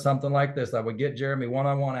would do it something like this. I would get Jeremy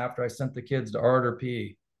one-on-one after I sent the kids to art or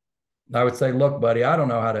PE. I would say, look, buddy, I don't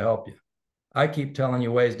know how to help you. I keep telling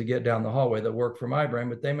you ways to get down the hallway that work for my brain,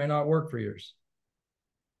 but they may not work for yours.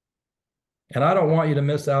 And I don't want you to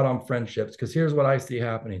miss out on friendships, because here's what I see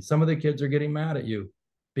happening. Some of the kids are getting mad at you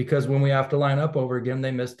because when we have to line up over again,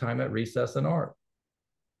 they miss time at recess and art.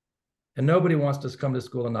 And nobody wants to come to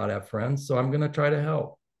school and not have friends. So I'm going to try to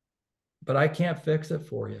help, but I can't fix it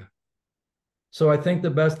for you. So I think the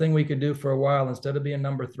best thing we could do for a while, instead of being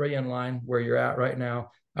number 3 in line where you're at right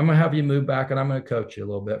now, I'm going to have you move back and I'm going to coach you a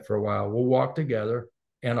little bit for a while. We'll walk together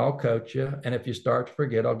and I'll coach you. And if you start to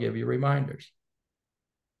forget, I'll give you reminders.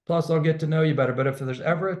 Plus, I'll get to know you better. But if there's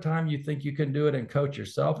ever a time you think you can do it and coach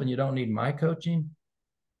yourself and you don't need my coaching,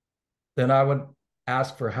 then I would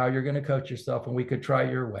ask for how you're going to coach yourself and we could try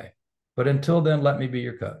your way. But until then, let me be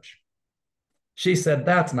your coach. She said,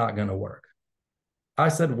 that's not going to work. I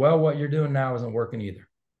said, well, what you're doing now isn't working either.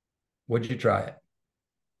 Would you try it?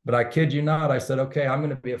 But I kid you not, I said, okay, I'm going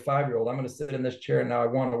to be a 5-year-old. I'm going to sit in this chair and now I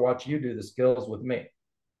want to watch you do the skills with me.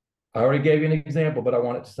 I already gave you an example, but I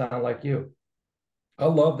want it to sound like you. I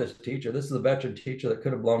love this teacher. This is a veteran teacher that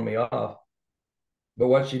could have blown me off. But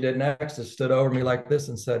what she did next is stood over me like this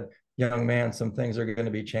and said, young man, some things are going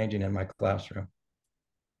to be changing in my classroom.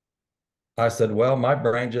 I said, well, my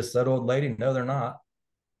brain just said, old lady, no, they're not.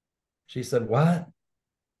 She said, what?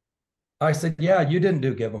 I said, yeah, you didn't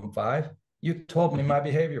give them 5. You told me my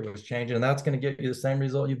behavior was changing and that's going to get you the same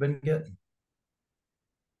result you've been getting.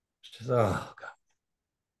 She said, oh, God.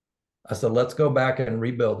 I said, let's go back and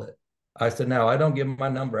rebuild it. I said, now I don't give my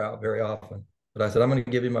number out very often, but I said, I'm going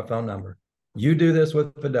to give you my phone number. You do this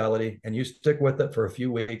with fidelity and you stick with it for a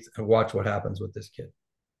few weeks and watch what happens with this kid.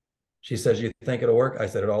 She says, you think it'll work? I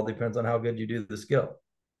said, it all depends on how good you do the skill.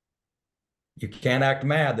 You can't act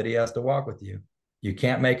mad that he has to walk with you. You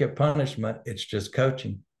can't make it punishment. It's just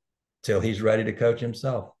coaching till he's ready to coach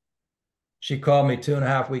himself. She called me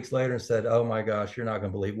 2.5 weeks later and said, oh my gosh, you're not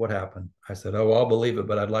going to believe what happened. I said, oh, I'll believe it,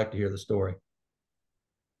 but I'd like to hear the story.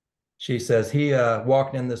 She says, he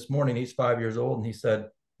walked in this morning. He's 5 years old. And he said,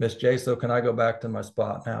 Miss J, so can I go back to my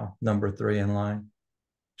spot now? Number 3 in line.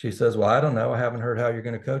 She says, well, I don't know. I haven't heard how you're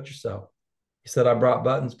going to coach yourself. He said, I brought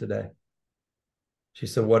buttons today. She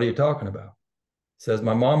said, what are you talking about? He says,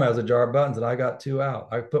 my mom has a jar of buttons and I got 2 out.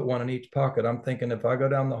 I put 1 in each pocket. I'm thinking if I go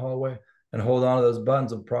down the hallway and hold on to those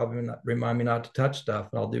buttons, it'll probably remind me not to touch stuff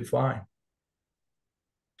and I'll do fine.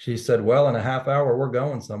 She said, well, in a half hour, we're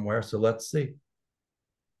going somewhere. So let's see.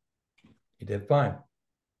 He did fine.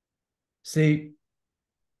 See,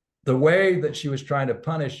 the way that she was trying to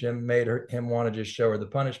punish him made him want to just show her the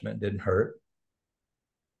punishment didn't hurt.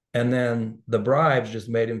 And then the bribes just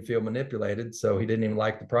made him feel manipulated. So he didn't even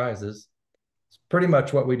like the prizes. It's pretty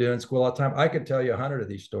much what we do in school all the time. I could tell you 100 of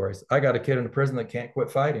these stories. I got a kid in a prison that can't quit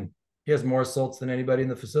fighting. He has more assaults than anybody in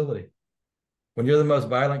the facility. When you're the most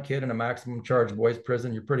violent kid in a maximum charge boys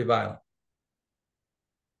prison, you're pretty violent.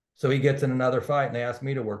 So he gets in another fight and they ask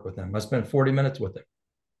me to work with him. I spent 40 minutes with him.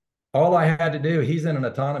 All I had to do, he's in an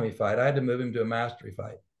autonomy fight. I had to move him to a mastery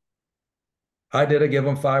fight. I did a give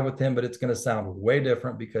him 5 with him, but it's going to sound way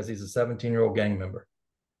different because he's a 17-year-old gang member.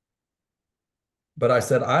 But I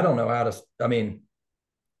said, I don't know how to,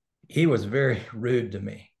 he was very rude to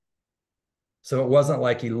me. So it wasn't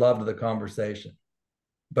like he loved the conversation.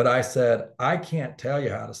 But I said, I can't tell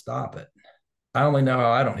you how to stop it. I only know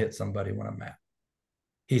how I don't hit somebody when I'm mad.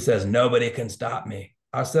 He says, nobody can stop me.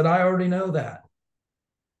 I said, I already know that.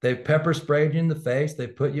 They've pepper sprayed you in the face. They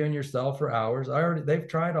put you in your cell for hours. They've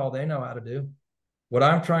tried all they know how to do. What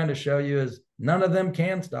I'm trying to show you is none of them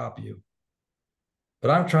can stop you. But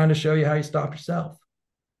I'm trying to show you how you stop yourself.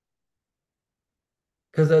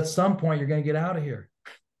 Because at some point, you're going to get out of here.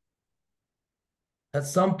 At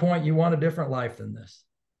some point, you want a different life than this.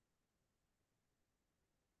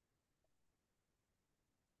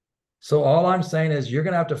 So all I'm saying is you're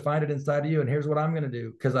going to have to find it inside of you. And here's what I'm going to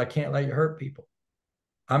do, because I can't let you hurt people.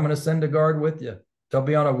 I'm going to send a guard with you. They'll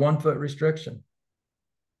be on a 1-foot restriction.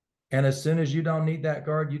 And as soon as you don't need that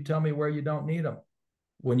guard, you tell me where you don't need them.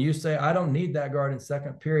 When you say, I don't need that guard in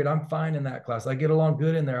second period, I'm fine in that class. I get along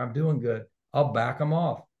good in there. I'm doing good. I'll back them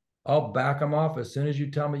off. I'll back them off as soon as you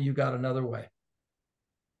tell me you got another way.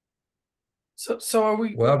 So are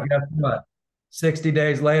we? Well, guess what? 60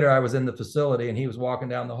 days later, I was in the facility and he was walking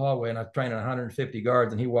down the hallway and I was training 150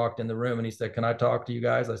 guards and he walked in the room and he said, can I talk to you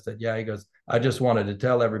guys? I said, yeah. He goes, I just wanted to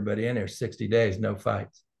tell everybody in here 60 days, no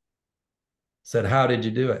fights. I said, how did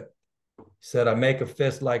you do it? He said, I make a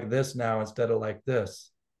fist like this now instead of like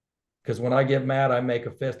this. Because when I get mad, I make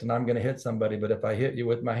a fist and I'm going to hit somebody. But if I hit you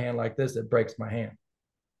with my hand like this, it breaks my hand.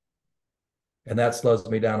 And that slows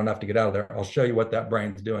me down enough to get out of there. I'll show you what that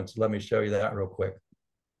brain's doing. So let me show you that real quick.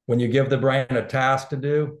 When you give the brain a task to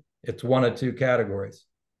do, it's one of 2 categories.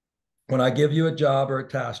 When I give you a job or a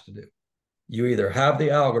task to do, you either have the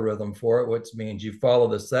algorithm for it, which means you follow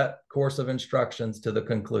the set course of instructions to the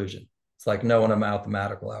conclusion. It's like knowing a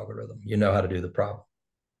mathematical algorithm. You know how to do the problem.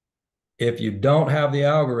 If you don't have the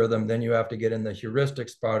algorithm, then you have to get in the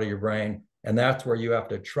heuristics part of your brain, and that's where you have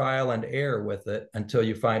to trial and error with it until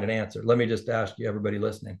you find an answer. Let me just ask you, everybody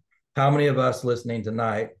listening, How many of us listening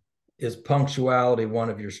tonight is punctuality one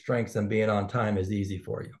of your strengths and being on time is easy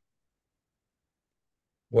for you?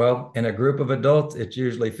 Well, in a group of adults, it's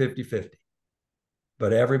usually 50-50,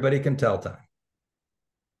 but everybody can tell time.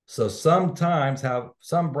 So sometimes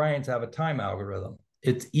some brains have a time algorithm.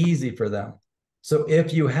 It's easy for them. So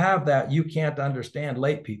if you have that, you can't understand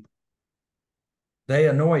late people. They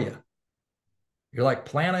annoy you. You're like,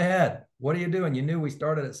 plan ahead. What are you doing? You knew we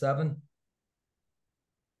started at 7.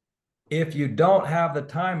 If you don't have the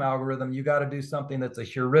time algorithm, you got to do something that's a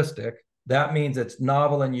heuristic. That means it's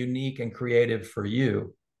novel and unique and creative for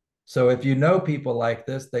you. So if you know people like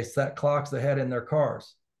this, they set clocks ahead in their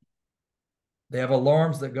cars. They have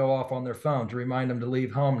alarms that go off on their phone to remind them to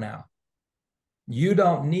leave home now. You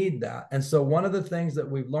don't need that. And so one of the things that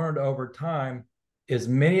we've learned over time is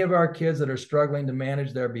many of our kids that are struggling to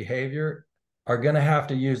manage their behavior are going to have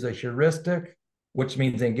to use a heuristic, which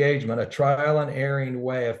means engagement, a trial and erring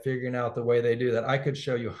way of figuring out the way they do that. I could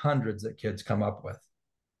show you hundreds that kids come up with.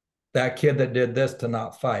 That kid that did this to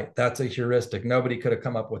not fight, that's a heuristic. Nobody could have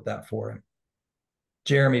come up with that for him.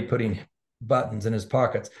 Jeremy putting buttons in his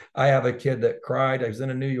pockets. I have a kid that cried. I was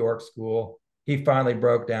in a New York school. He finally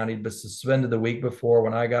broke down. He'd been suspended the week before.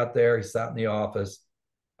 When I got there, he sat in the office.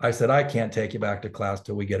 I said, I can't take you back to class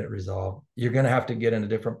till we get it resolved. You're going to have to get in a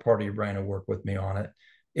different part of your brain and work with me on it.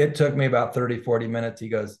 It took me about 30, 40 minutes. He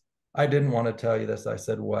goes, I didn't want to tell you this. I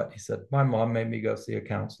said, what? He said, my mom made me go see a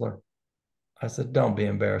counselor. I said, don't be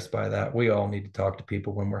embarrassed by that. We all need to talk to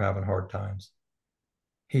people when we're having hard times.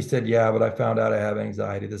 He said, yeah, but I found out I have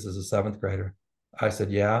anxiety. This is a 7th grader. I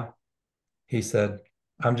said, yeah. He said,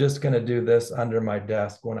 I'm just going to do this under my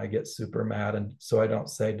desk when I get super mad, and so I don't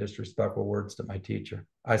say disrespectful words to my teacher.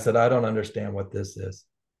 I said, I don't understand what this is.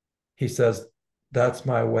 He says, that's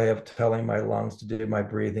my way of telling my lungs to do my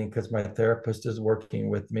breathing because my therapist is working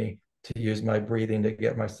with me to use my breathing to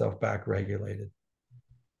get myself back regulated.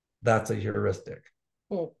 That's a heuristic.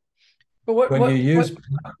 Oh. But when you use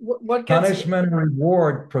what gets punishment and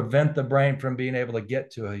reward prevent the brain from being able to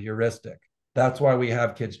get to a heuristic. That's why we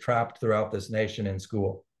have kids trapped throughout this nation in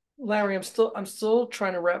school. Larry, I'm still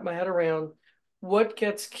trying to wrap my head around what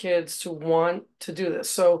gets kids to want to do this.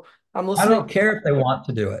 So I'm I listening. don't care if they want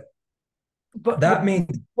to do it. But that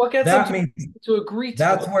means what gets that them means to agree to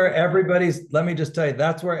that's it? where everybody's, let me just tell you,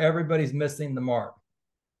 that's where everybody's missing the mark.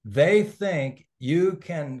 They think you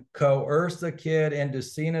can coerce a kid into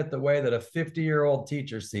seeing it the way that a 50-year-old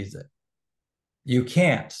teacher sees it. You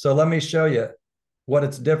can't. So let me show you what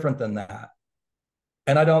it's different than that.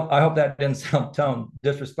 And I hope that didn't sound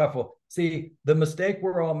disrespectful. See, the mistake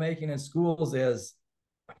we're all making in schools is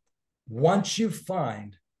once you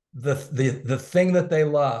find the thing that they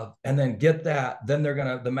love and then get that, then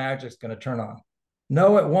the magic's gonna turn on.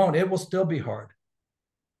 No, it won't. It will still be hard.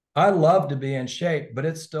 I love to be in shape, but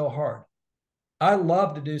it's still hard. I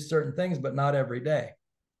love to do certain things, but not every day.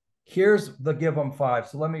 Here's the give them 5.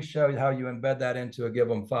 So let me show you how you embed that into a give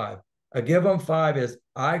them 5. A give them 5 is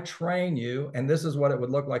I train you, and this is what it would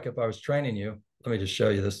look like if I was training you. Let me just show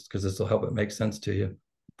you this because this will help it make sense to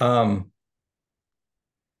you.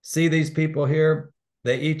 See these people here?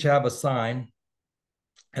 They each have a sign,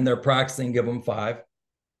 and they're practicing give them 5.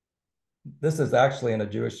 This is actually in a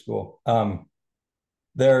Jewish school.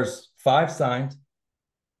 There's 5 signs.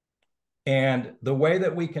 And the way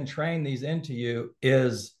that we can train these into you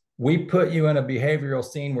is we put you in a behavioral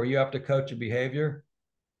scene where you have to coach a behavior,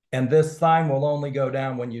 and this sign will only go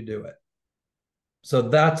down when you do it. So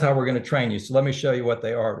that's how we're going to train you. So let me show you what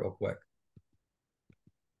they are real quick.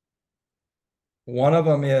 One of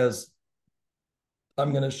them is,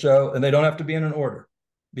 I'm going to show, and they don't have to be in an order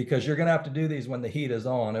because you're going to have to do these when the heat is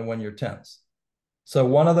on and when you're tense. So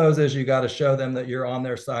one of those is you got to show them that you're on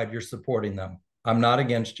their side, you're supporting them. I'm not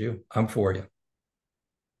against you, I'm for you.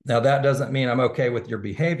 Now that doesn't mean I'm okay with your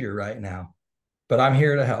behavior right now, but I'm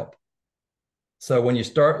here to help. So when you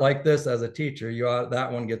start like this as a teacher,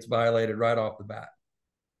 that one gets violated right off the bat.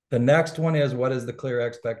 The next one is, what is the clear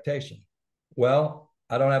expectation? Well,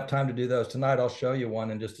 I don't have time to do those tonight. I'll show you one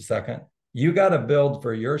in just a second. You got to build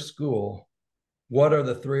for your school, what are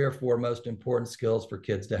the 3 or 4 most important skills for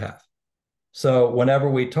kids to have? So whenever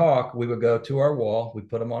we talk, we would go to our wall, we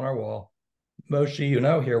put them on our wall. Moshe, you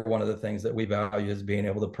know, here, one of the things that we value is being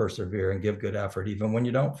able to persevere and give good effort, even when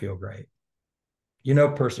you don't feel great. You know,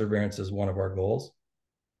 perseverance is one of our goals.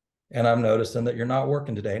 And I'm noticing that you're not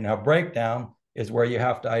working today. Now, breakdown is where you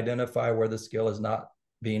have to identify where the skill is not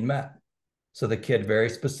being met. So the kid very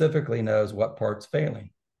specifically knows what part's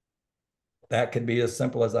failing. That could be as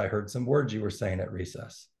simple as I heard some words you were saying at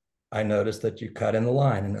recess. I noticed that you cut in the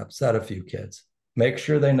line and upset a few kids. Make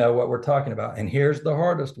sure they know what we're talking about. And here's the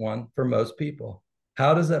hardest one for most people.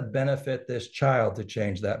 How does it benefit this child to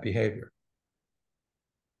change that behavior?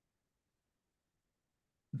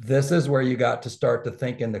 This is where you got to start to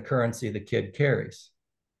think in the currency the kid carries.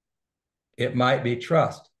 It might be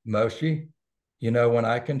trust. Moshi, when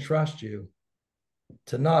I can trust you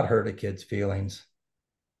to not hurt a kid's feelings,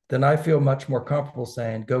 then I feel much more comfortable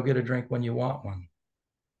saying, go get a drink when you want one.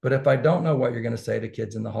 But if I don't know what you're going to say to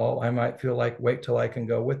kids in the hall, I might feel like, wait till I can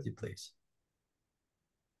go with you, please.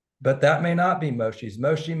 But that may not be Moshi's.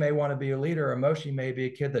 Moshi may want to be a leader, or Moshi may be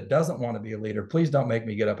a kid that doesn't want to be a leader. Please don't make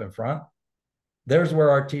me get up in front. There's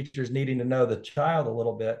where our teachers needing to know the child a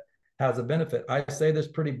little bit has a benefit. I say this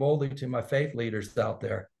pretty boldly to my faith leaders out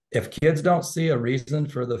there. If kids don't see a reason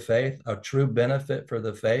for the faith, a true benefit for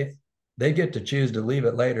the faith, they get to choose to leave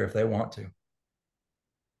it later if they want to.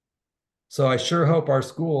 So I sure hope our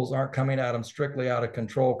schools aren't coming at them strictly out of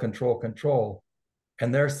control,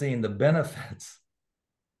 and they're seeing the benefits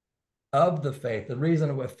of the faith. The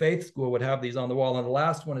reason a faith school would have these on the wall. And the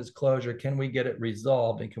last one is closure. Can we get it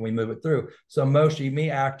resolved and can we move it through? So Moshi, me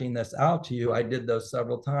acting this out to you, I did those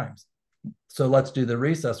several times. So let's do the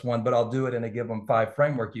recess one, but I'll do it in a give them 5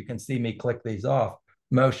 framework. You can see me click these off.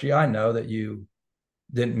 Moshi, I know that you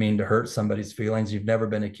didn't mean to hurt somebody's feelings. You've never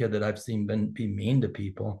been a kid that I've seen be mean to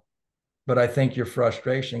people. But I think your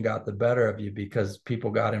frustration got the better of you because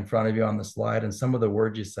people got in front of you on the slide and some of the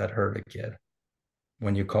words you said hurt a kid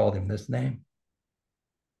when you called him this name.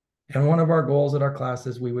 And one of our goals at our class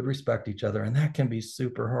is we would respect each other. And that can be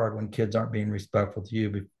super hard when kids aren't being respectful to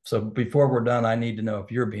you. So before we're done, I need to know if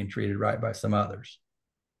you're being treated right by some others.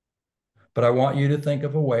 But I want you to think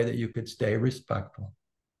of a way that you could stay respectful,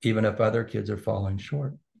 even if other kids are falling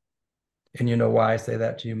short. And you know why I say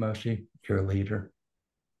that to you, Moshi? You're a leader.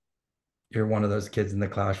 You're one of those kids in the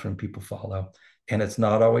classroom people follow. And it's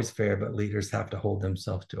not always fair, but leaders have to hold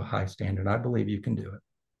themselves to a high standard. I believe you can do it.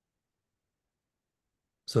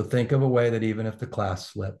 So think of a way that even if the class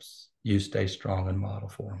slips, you stay strong and model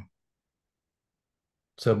for them.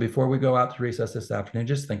 So before we go out to recess this afternoon,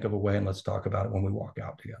 just think of a way and let's talk about it when we walk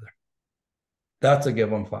out together. That's a give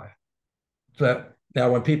them 5. So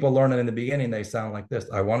now when people learn it in the beginning, they sound like this.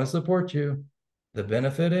 I want to support you. The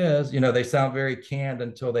benefit is, they sound very canned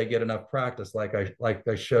until they get enough practice, like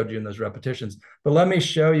I showed you in those repetitions. But let me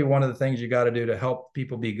show you one of the things you got to do to help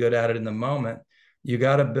people be good at it in the moment. You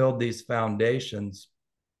got to build these foundations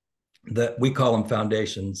that we call them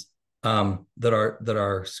foundations that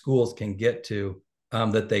our schools can get to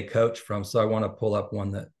that they coach from. So I want to pull up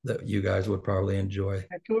one that you guys would probably enjoy.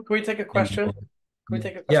 Can we take a question? Can we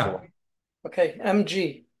take a question? Yeah. Okay,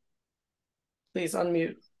 MG, please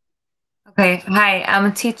unmute. Okay, hi, I'm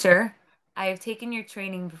a teacher. I've taken your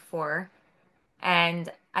training before, and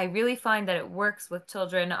I really find that it works with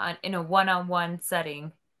children in a one-on-one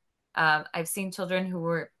setting. I've seen children who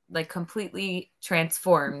were like completely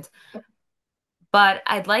transformed, but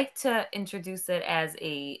I'd like to introduce it as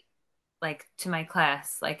to my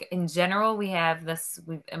class. Like in general,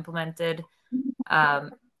 we've implemented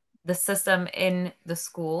the system in the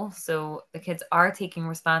school, so the kids are taking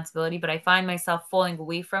responsibility, but I find myself falling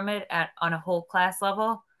away from it on a whole class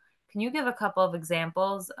level. Can you give a couple of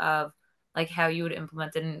examples of like how you would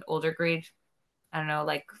implement it in an older grade? I don't know,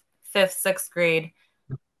 like 5th, 6th grade,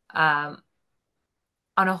 on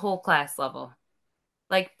a whole class level,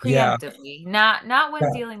 like preemptively, not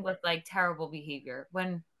when dealing with like terrible behavior,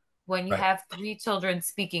 when you have 3 children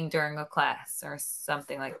speaking during a class or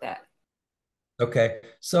something like that. Okay.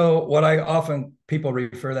 So what people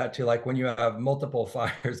refer that to, like when you have multiple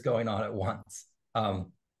fires going on at once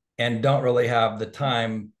and don't really have the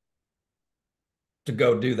time to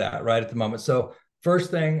go do that right at the moment. So first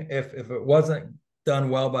thing, if it wasn't done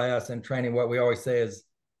well by us in training, what we always say is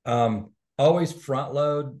always front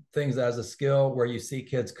load things as a skill where you see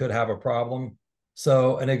kids could have a problem.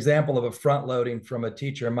 So an example of a front loading from a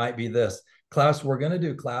teacher might be this: class, we're going to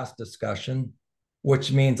do class discussion,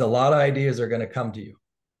 which means a lot of ideas are going to come to you.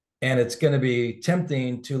 And it's going to be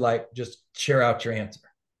tempting to like just share out your answer.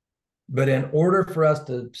 But in order for us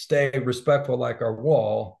to stay respectful, like our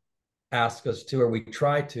wall asks us to, or we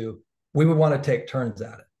try to, we would want to take turns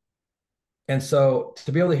at it. And so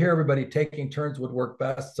to be able to hear everybody taking turns would work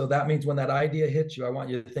best. So that means when that idea hits you, I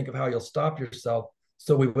want you to think of how you'll stop yourself.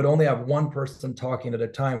 So we would only have one person talking at a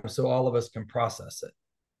time so all of us can process it.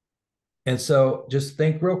 And so just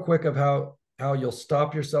think real quick of how you'll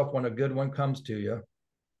stop yourself when a good one comes to you,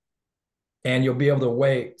 and you'll be able to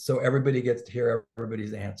wait so everybody gets to hear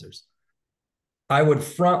everybody's answers. I would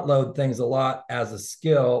front load things a lot as a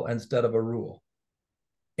skill instead of a rule.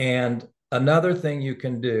 And another thing you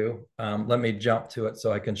can do, let me jump to it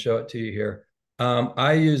so I can show it to you here.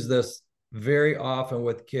 I use this very often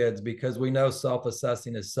with kids because we know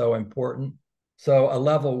self-assessing is so important. So a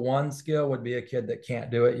level 1 skill would be a kid that can't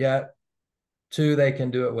do it yet. 2, they can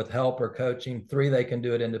do it with help or coaching. 3, they can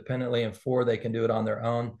do it independently. And 4, they can do it on their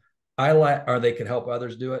own. Or they could help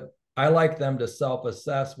others do it. I like them to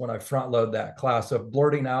self-assess when I front load that class. So if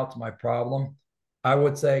blurting out's my problem, I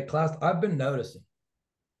would say, class, I've been noticing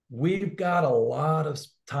we've got a lot of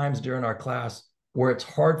times during our class where it's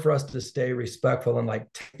hard for us to stay respectful and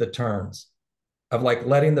like take the turns of like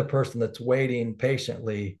letting the person that's waiting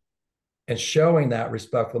patiently and showing that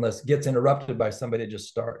respectfulness gets interrupted by somebody that just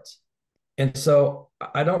starts. And so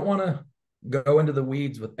I don't want to go into the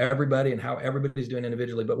weeds with everybody and how everybody's doing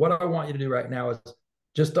individually. But what I want you to do right now is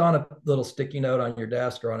just on a little sticky note on your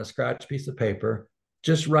desk or on a scratch piece of paper,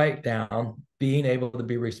 just write down being able to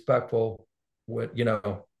be respectful with,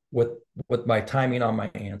 with my timing on my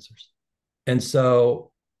answers. And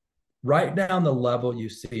so write down the level you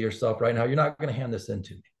see yourself right now. You're not going to hand this in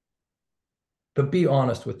to me, but be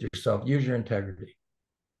honest with yourself. Use your integrity.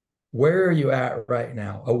 Where are you at right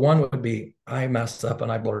now? A 1 would be, I mess up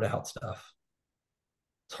and I blurt out stuff.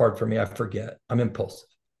 It's hard for me. I forget. I'm impulsive.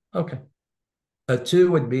 Okay. A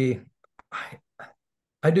 2 would be,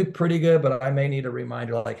 I do pretty good, but I may need a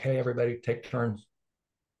reminder like, hey, everybody take turns.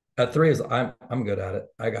 A 3 is, I'm good at it.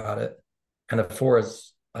 I got it. And a 4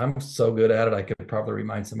 is, I'm so good at it. I could probably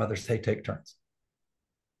remind some others, hey, take turns.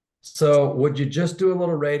 So would you just do a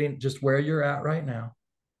little rating, just where you're at right now?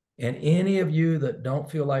 And any of you that don't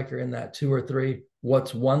feel like you're in that 2 or 3,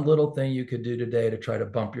 what's one little thing you could do today to try to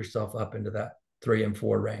bump yourself up into that 3 and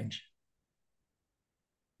 4 range?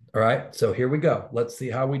 All right, so here we go. Let's see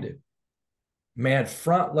how we do. Man,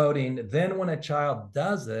 front loading, then when a child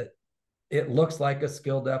does it, it looks like a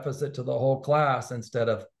skill deficit to the whole class instead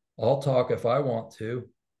of, I'll talk if I want to.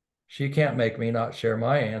 She can't make me not share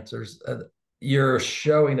my answers. You're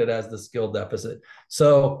showing it as the skill deficit.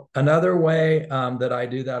 So another way that I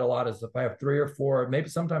do that a lot is if I have 3 or 4, maybe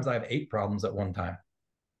sometimes I have 8 problems at one time.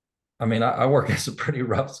 I mean, I work in some pretty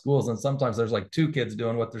rough schools, and sometimes there's like 2 kids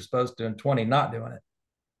doing what they're supposed to and 20 not doing it.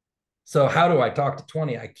 So how do I talk to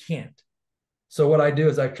 20? I can't. So what I do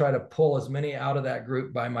is I try to pull as many out of that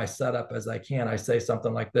group by my setup as I can. I say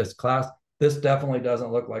something like this, class, this definitely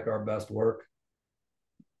doesn't look like our best work.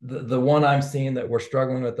 The one I'm seeing that we're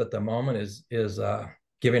struggling with at the moment is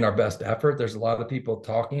giving our best effort. There's a lot of people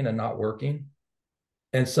talking and not working.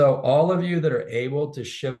 And so all of you that are able to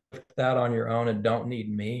shift that on your own and don't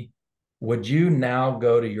need me, would you now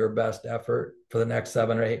go to your best effort for the next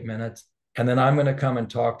 7 or 8 minutes? And then I'm going to come and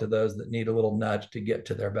talk to those that need a little nudge to get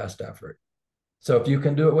to their best effort. So if you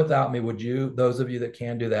can do it without me, would you, those of you that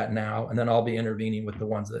can do that now, and then I'll be intervening with the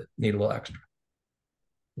ones that need a little extra.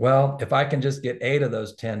 Well, if I can just get 8 of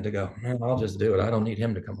those 10 to go, man, I'll just do it. I don't need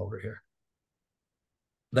him to come over here.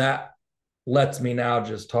 That lets me now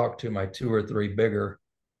just talk to my 2 or 3 bigger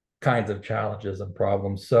kinds of challenges and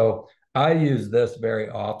problems. So I use this very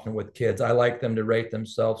often with kids. I like them to rate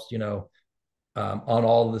themselves, on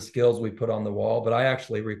all of the skills we put on the wall, but I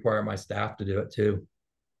actually require my staff to do it too.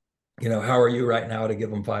 How are you right now to give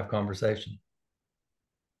them 5 conversations?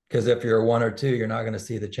 Because if you're a 1 or 2, you're not going to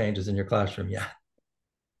see the changes in your classroom yet.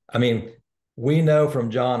 I mean, we know from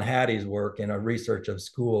John Hattie's work in our research of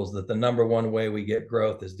schools that the number 1 way we get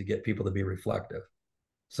growth is to get people to be reflective.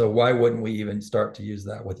 So why wouldn't we even start to use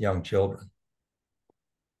that with young children?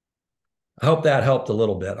 I hope that helped a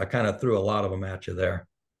little bit. I kind of threw a lot of them at you there.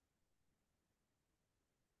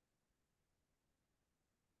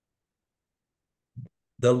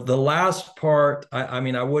 The last part,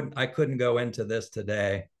 I couldn't go into this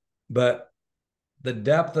today, but the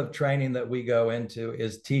depth of training that we go into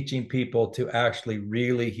is teaching people to actually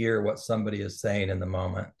really hear what somebody is saying in the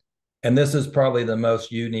moment. And this is probably the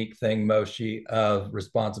most unique thing, Moshi, of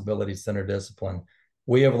responsibility-centered discipline.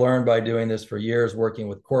 We have learned by doing this for years, working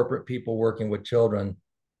with corporate people, working with children.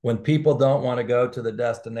 When people don't want to go to the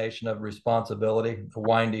destination of responsibility, the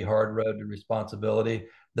windy, hard road to responsibility,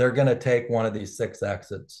 they're going to take one of these 6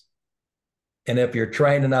 exits. And if you're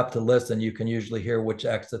trained enough to listen, you can usually hear which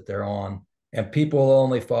exit they're on. And people will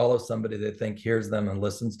only follow somebody they think hears them and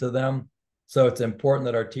listens to them. So it's important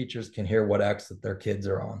that our teachers can hear what exit their kids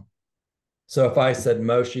are on. So if I said,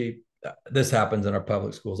 Moshi, this happens in our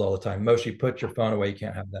public schools all the time. Moshi, put your phone away. You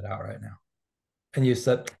can't have that out right now. And you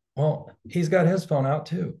said, well, he's got his phone out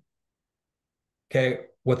too. Okay,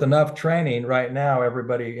 with enough training right now,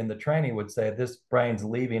 everybody in the training would say this brain's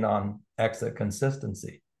leaving on exit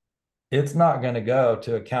consistency. It's not going to go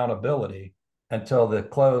to accountability until the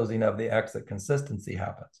closing of the exit consistency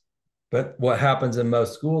happens. But what happens in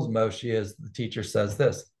most schools, Moshi, is the teacher says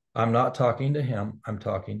this, I'm not talking to him, I'm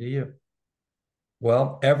talking to you.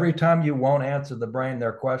 Well, every time you won't answer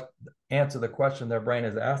the question their brain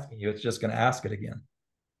is asking you, it's just going to ask it again.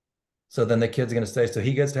 So then the kid's going to say, so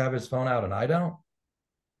he gets to have his phone out and I don't.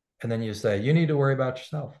 And then you say, you need to worry about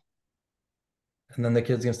yourself. And then the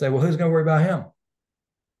kid's going to say, well, who's going to worry about him?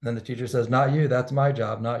 And then the teacher says, not you, that's my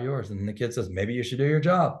job, not yours. And the kid says, maybe you should do your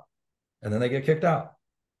job. And then they get kicked out.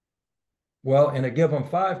 Well, in a give them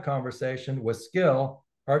five conversation with skill,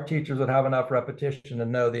 our teachers would have enough repetition to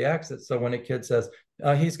know the exit. So when a kid says,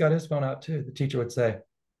 he's got his phone out too, the teacher would say,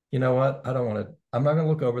 you know what? I'm not going to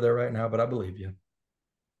look over there right now, but I believe you.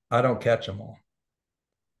 I don't catch them all.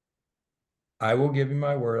 I will give you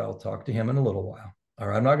my word. I'll talk to him in a little while. All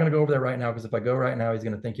right. I'm not going to go over there right now because if I go right now, he's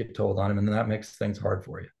going to think you told on him. And then that makes things hard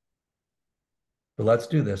for you. But let's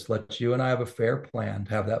do this. Let's you and I have a fair plan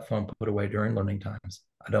to have that phone put away during learning times.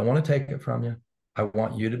 I don't want to take it from you. I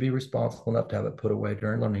want you to be responsible enough to have it put away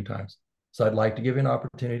during learning times. So I'd like to give you an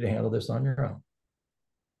opportunity to handle this on your own.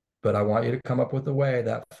 But I want you to come up with a way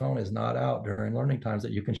that phone is not out during learning times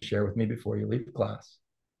that you can share with me before you leave class.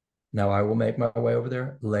 Now I will make my way over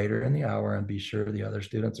there later in the hour and be sure the other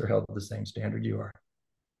students are held to the same standard you are.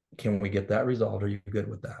 Can we get that resolved? Are you good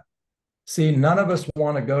with that? See, none of us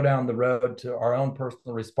want to go down the road to our own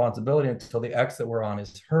personal responsibility until the exit we're on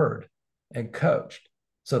is heard and coached.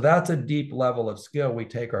 So that's a deep level of skill we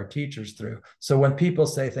take our teachers through. So when people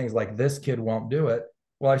say things like, this kid won't do it,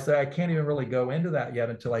 well, I say, I can't even really go into that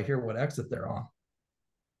yet until I hear what exit they're on.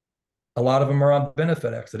 A lot of them are on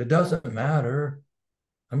benefit exit. It doesn't matter.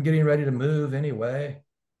 I'm getting ready to move anyway.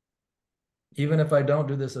 Even if I don't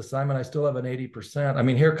do this assignment, I still have an 80%. I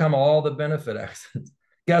mean, here come all the benefit exits.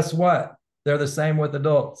 Guess what? They're the same with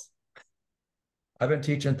adults. I've been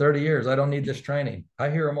teaching 30 years. I don't need this training.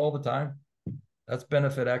 I hear them all the time. That's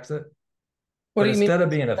benefit exit. What But do you mean? instead of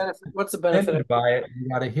being What's the benefit offended by it, you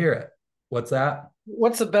got to hear it. What's that?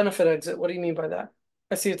 What's the benefit exit? What do you mean by that?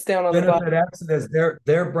 I see it's down on the Benefit bottom. exit is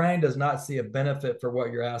their brain does not see a benefit for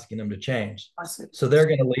what you're asking them to change. I see. So they're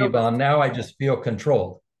going to leave Okay. on, now I just feel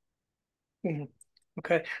controlled. Mhm.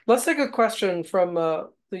 Okay. Let's take a question from the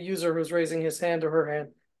user who's raising his hand or her hand.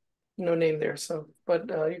 No name there, so, but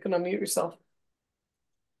you can unmute yourself.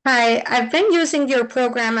 Hi, I've been using your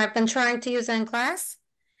program. I've been trying to use it in class.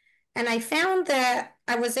 And I found that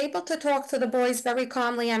I was able to talk to the boys very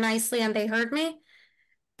calmly and nicely, and they heard me.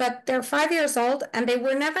 But they're 5 years old, and they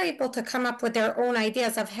were never able to come up with their own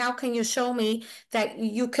ideas of how can you show me that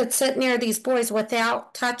you could sit near these boys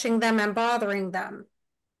without touching them and bothering them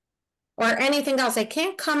or anything else. They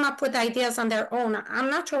can't come up with ideas on their own. I'm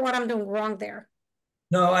not sure what I'm doing wrong there.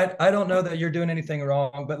 No, I don't know that you're doing anything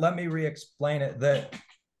wrong, but let me re-explain it that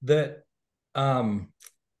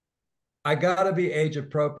I got to be age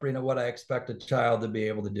appropriate in what I expect a child to be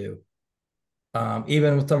able to do.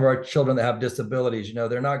 Even with some of our children that have disabilities,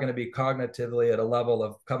 they're not going to be cognitively at a level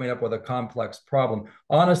of coming up with a complex problem.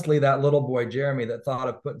 Honestly, that little boy, Jeremy, that thought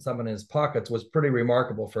of putting something in his pockets was pretty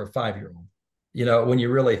remarkable for a 5-year-old, when you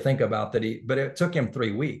really think about that. But it took him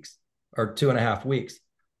 3 weeks or 2.5 weeks.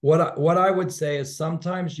 What I would say is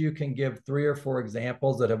sometimes you can give 3 or 4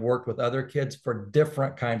 examples that have worked with other kids for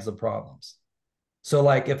different kinds of problems. So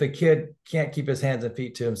like if a kid can't keep his hands and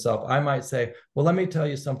feet to himself, I might say, well, let me tell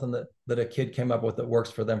you something that a kid came up with that works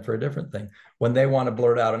for them for a different thing. When they want to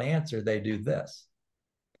blurt out an answer, they do this.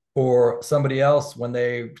 Or somebody else, when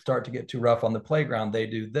they start to get too rough on the playground, they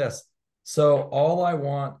do this. So all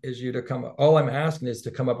I'm asking is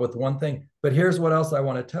to come up with one thing. But here's what else I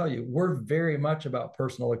want to tell you. We're very much about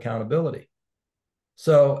personal accountability.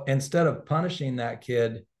 So instead of punishing that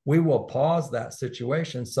kid, we will pause that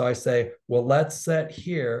situation. So I say, well, let's sit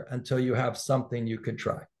here until you have something you could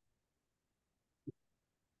try.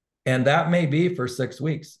 And that may be for 6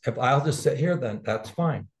 weeks. If I'll just sit here, then that's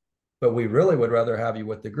fine. But we really would rather have you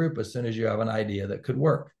with the group as soon as you have an idea that could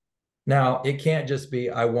work. Now, it can't just be,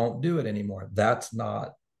 I won't do it anymore. That's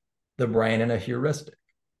not the brain and a heuristic.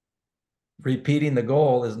 Repeating the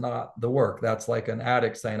goal is not the work. That's like an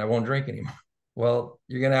addict saying, I won't drink anymore. Well,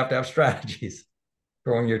 you're going to have strategies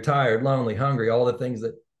for when you're tired, lonely, hungry, all the things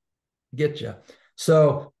that get you.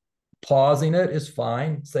 So pausing it is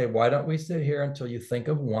fine. Say, why don't we sit here until you think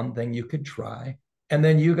of one thing you could try? And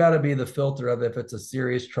then you got to be the filter of if it's a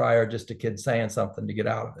serious try or just a kid saying something to get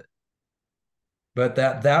out of it. But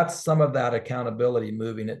that's some of that accountability,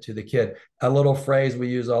 moving it to the kid. A little phrase we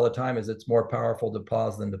use all the time is it's more powerful to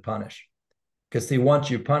pause than to punish. Because see, once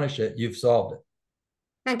you punish it, you've solved it.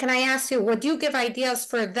 And can I ask you, would you give ideas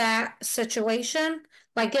for that situation?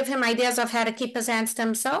 Like give him ideas of how to keep his hands to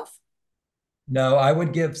himself? No, I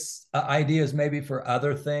would give ideas maybe for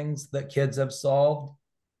other things that kids have solved.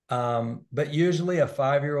 But usually a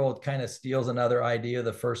 5-year-old kind of steals another idea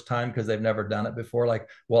the first time because they've never done it before. Like,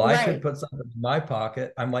 well, I could Right. put something in my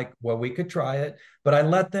pocket. I'm like, well, we could try it, but I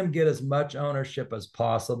let them get as much ownership as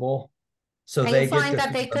possible so And you they get find to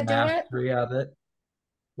that feel they the could do it? mastery of it.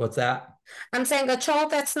 What's that? I'm saying a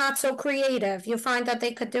child that's not so creative, you find that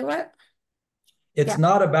they could do it? It's Yeah.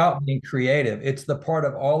 not about being creative. It's the part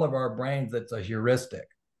of all of our brains that's a heuristic.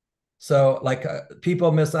 So, like,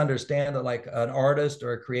 people misunderstand that, like, an artist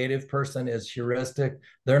or a creative person is heuristic.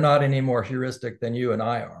 They're not any more heuristic than you and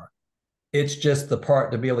I are. It's just the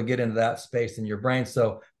part to be able to get into that space in your brain.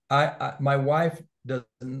 So, my wife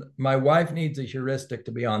doesn't. My wife needs a heuristic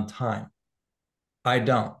to be on time. I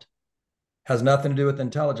don't. Has nothing to do with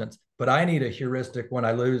intelligence. But I need a heuristic when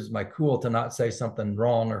I lose my cool to not say something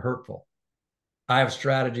wrong or hurtful. I have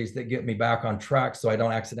strategies that get me back on track so I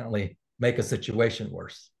don't accidentally make a situation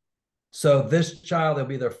worse. So this child, will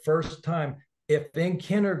be their first time. If in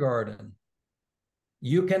kindergarten,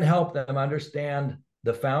 you can help them understand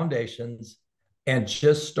the foundations and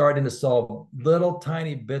just starting to solve little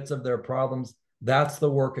tiny bits of their problems, that's the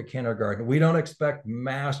work of kindergarten. We don't expect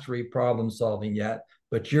mastery problem solving yet,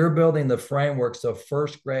 but you're building the framework. So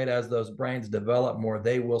first grade, as those brains develop more,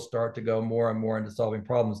 they will start to go more and more into solving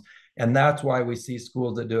problems. And that's why we see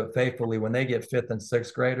schools that do it faithfully. When they get fifth and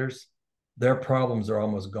sixth graders, their problems are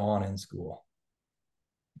almost gone in school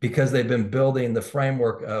because they've been building the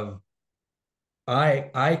framework of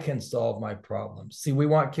I can solve my problems. See, we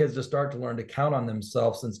want kids to start to learn to count on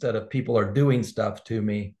themselves instead of people are doing stuff to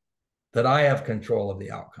me, that I have control of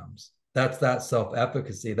the outcomes. That's that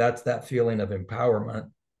self-efficacy. That's that feeling of empowerment.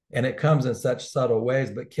 And it comes in such subtle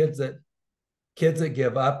ways. But kids that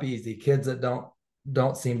give up easy, kids that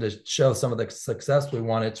don't seem to show some of the success we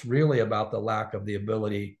want, it's really about the lack of the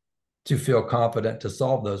ability to feel confident to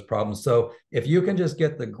solve those problems. So if you can just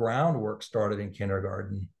get the groundwork started in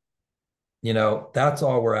kindergarten, that's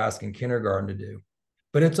all we're asking kindergarten to do.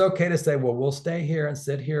 But it's okay to say, well, we'll stay here and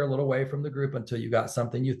sit here a little away from the group until you got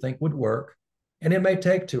something you think would work. And it may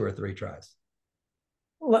take 2 or 3 tries.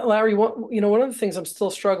 Larry, one of the things I'm still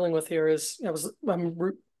struggling with here is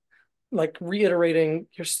like reiterating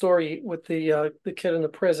your story with the kid in the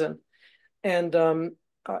prison, and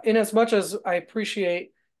in as much as I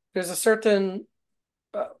appreciate, there's a certain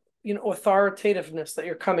authoritativeness that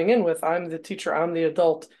you're coming in with. I'm the teacher, I'm the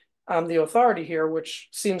adult, I'm the authority here, which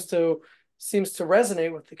seems to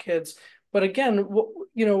resonate with the kids. But again,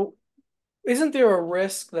 isn't there a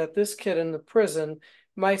risk that this kid in the prison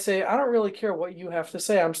might say, I don't really care what you have to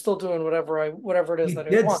say. I'm still doing whatever it is He that I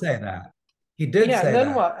did want. say that. He did Yeah, and say then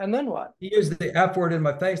that. what? And then what? He used the F word in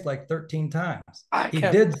my face like 13 times. He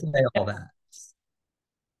Kevin. did say all that.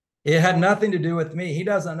 It had nothing to do with me. He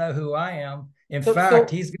doesn't know who I am. In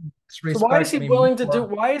fact, he's going to So why is he respect me willing to do? more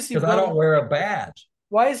Why is he because I willing? don't wear a badge.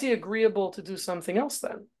 Why is he agreeable to do something else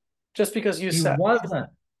then? Just because you He said wasn't.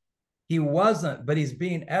 He wasn't, but he's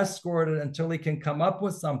being escorted until he can come up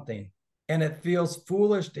with something. And it feels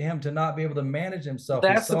foolish to him to not be able to manage himself.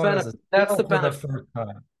 He that's the saw it as a benefit. That's the skill for the benefit. first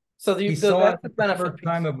time. So He saw it that's the at the benefit first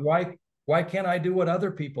time piece. of why can't I do what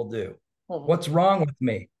other people do? Mhm. What's wrong with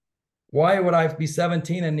me? Why would I be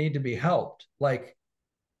 17 and need to be helped? Like,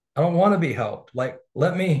 I don't want to be helped. Like,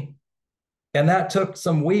 let me. And that took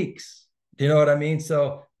some weeks. Do you know what I mean?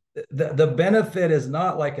 So the benefit is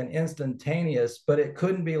not like an instantaneous, but it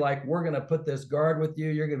couldn't be like, we're going to put this guard with you.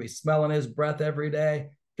 You're going to be smelling his breath every day,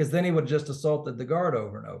 because then he would just assaulted the guard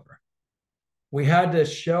over and over. We had to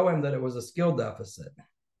show him that it was a skill deficit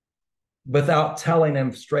without telling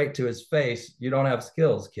him straight to his face, you don't have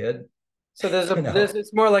skills, kid. So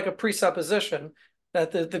it's more like a presupposition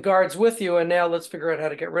that the guard's with you, and now let's figure out how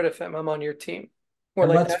to get rid of him. I'm on your team. More And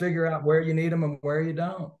like let's that. figure out where you need him and where you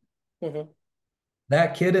don't. Mm-hmm.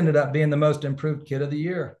 That kid ended up being the most improved kid of the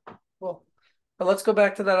year. Well, but let's go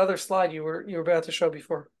back to that other slide you were about to show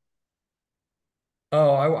before.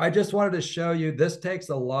 Oh, I just wanted to show you, this takes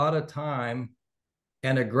a lot of time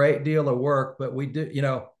and a great deal of work, but we do,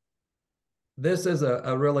 this is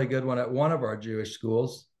a really good one at one of our Jewish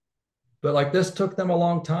schools, but like this took them a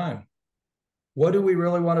long time. What do we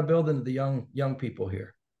really want to build into the young people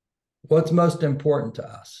here? What's most important to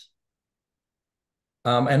us?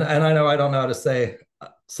 And I know I don't know how to say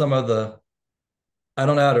some of I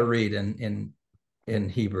don't know how to read in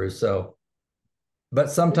Hebrew, so, but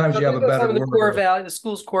sometimes you have a better some of the word. core value, the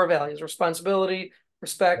school's core values: responsibility,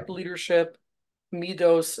 respect, leadership,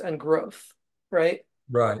 midos, and growth. Right.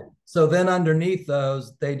 Right. So then underneath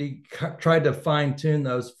those, they tried to fine tune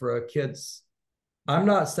those for a kid's. I'm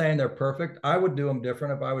not saying they're perfect. I would do them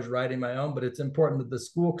different if I was writing my own, but it's important that the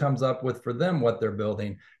school comes up with for them what they're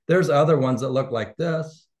building. There's other ones that look like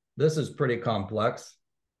this. This is pretty complex.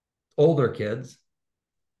 older kids.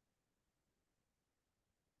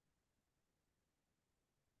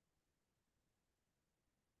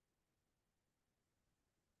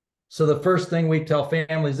 So the first thing we tell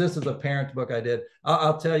families, this is a parent book I did.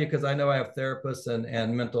 I'll tell you, because I know I have therapists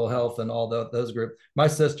and mental health and all those groups. My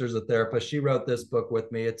sister's a therapist. She wrote this book with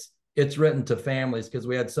me. It's written to families because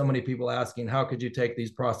we had so many people asking, how could you take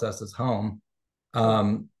these processes home?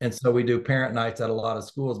 And so we do parent nights at a lot of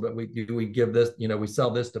schools, but we give this, we sell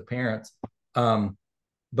this to parents.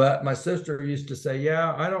 But my sister used to say,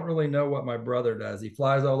 yeah, I don't really know what my brother does. He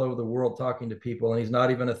flies all over the world talking to people, and he's not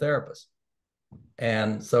even a therapist.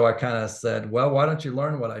 And so I kind of said, well, why don't you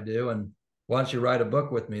learn what I do? And why don't you write a book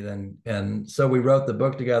with me then? And so we wrote the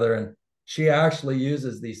book together. And she actually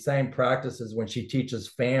uses these same practices when she teaches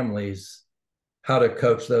families how to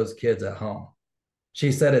coach those kids at home.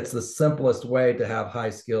 She said it's the simplest way to have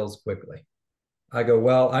high skills quickly. I go,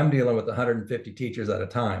 well, I'm dealing with 150 teachers at a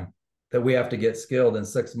time that we have to get skilled in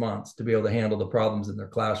 6 months to be able to handle the problems in their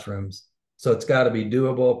classrooms. So it's got to be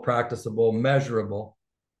doable, practicable, measurable.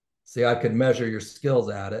 See, I could measure your skills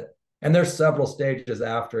at it. And there's several stages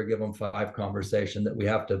after a Give Them Five conversation that we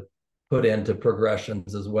have to put into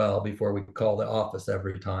progressions as well before we call the office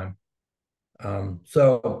every time.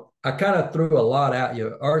 So I kind of threw a lot at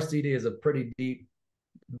you. RCD is a pretty deep,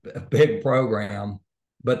 big program,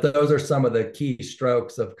 but those are some of the key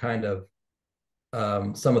strokes of kind of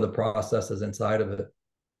some of the processes inside of it.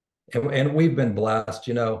 And we've been blessed,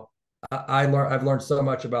 I've learned so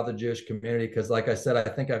much about the Jewish community because, like I said, I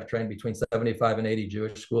think I've trained between 75 and 80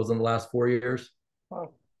 Jewish schools in the last 4 years. Wow.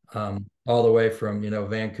 All the way from,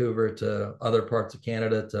 Vancouver to other parts of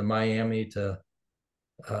Canada to Miami to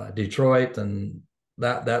Detroit. And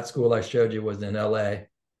that school I showed you was in LA.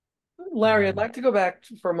 Larry, I'd like to go back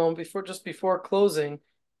for a moment before closing.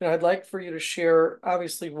 I'd like for you to share,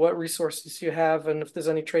 obviously, what resources you have and if there's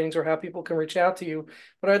any trainings or how people can reach out to you.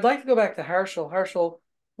 But I'd like to go back to Harshal. Harshal,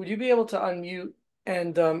 would you be able to unmute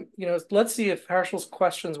and, let's see if Harshal's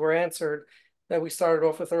questions were answered that we started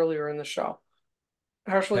off with earlier in the show.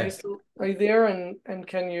 Harshal, Okay. are you there? And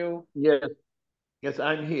can you? Yes,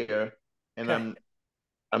 I'm here, and Okay.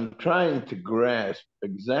 I'm trying to grasp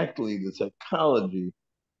exactly the psychology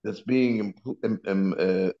that's being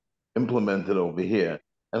implemented over here,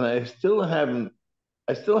 and I still haven't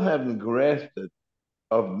grasped it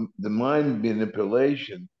of the mind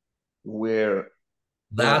manipulation where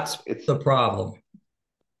That's it's the problem.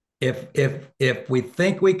 If we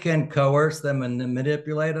think we can coerce them and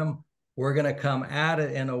manipulate them, we're going to come at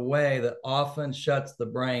it in a way that often shuts the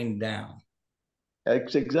brain down.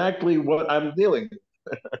 it's exactly what I'm dealing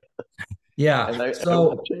with. Yeah. And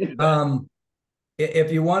So I've changed that.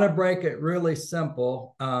 if you want to break it really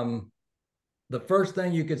simple, the first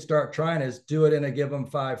thing you could start trying is do it in a Give Them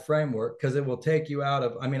Five framework, because it will take you out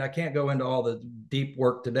of, I can't go into all the deep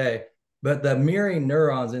work today, but the mirroring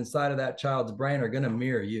neurons inside of that child's brain are going to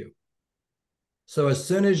mirror you. So as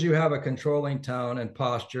soon as you have a controlling tone and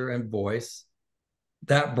posture and voice,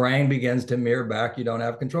 that brain begins to mirror back, you don't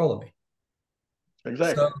have control of me.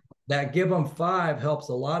 Exactly. So that Give Them Five helps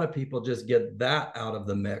a lot of people just get that out of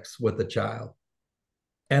the mix with the child.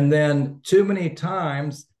 And then too many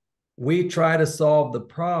times we try to solve the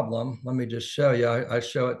problem. Let me just show you. I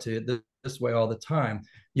show it to you this way all the time.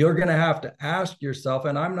 You're going to have to ask yourself,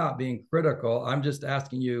 and I'm not being critical, I'm just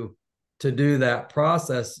asking you to do that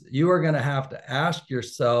process. You are going to have to ask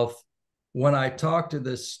yourself, when I talk to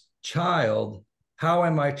this child, how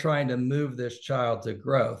am I trying to move this child to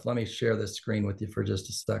growth? Let me share this screen with you for just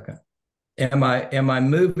a second. Am I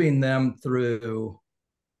moving them through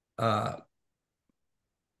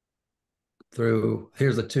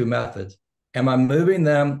here's the two methods. Am I moving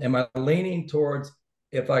them? Am I leaning towards,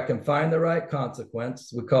 if I can find the right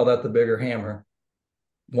consequence, we call that the bigger hammer.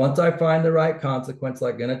 Once I find the right consequence,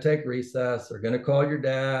 like going to take recess or going to call your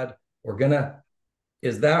dad or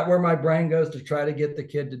is that where my brain goes to try to get the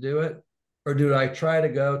kid to do it? Or do I try to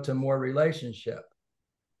go to more relationship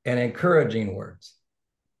and encouraging words?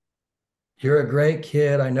 You're a great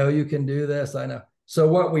kid. I know you can do this. I know. So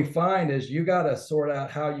what we find is you got to sort out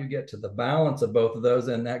how you get to the balance of both of those.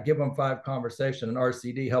 And that Give Them Five conversation and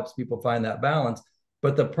RCD helps people find that balance.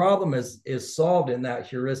 But the problem is solved in that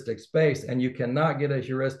heuristic space. And you cannot get a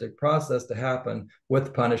heuristic process to happen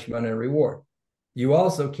with punishment and reward. You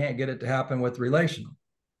also can't get it to happen with relational.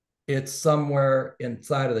 It's somewhere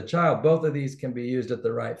inside of the child. Both of these can be used at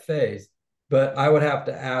the right phase. But I would have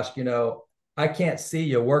to ask, I can't see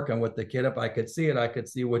you working with the kid. If I could see it, I could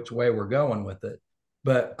see which way we're going with it.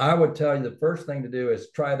 But I would tell you the first thing to do is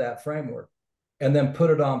try that framework and then put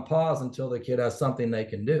it on pause until the kid has something they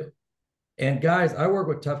can do. And guys, I work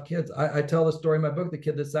with tough kids. I tell the story in my book, the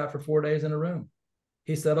kid that sat for 4 days in a room.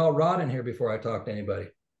 He said, I'll rot in here before I talk to anybody.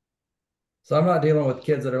 So I'm not dealing with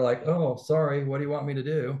kids that are like, oh, sorry, what do you want me to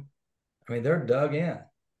do? I mean, they're dug in.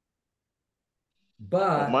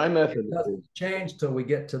 Well, But my method it doesn't is change till we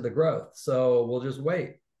get to the growth. So we'll just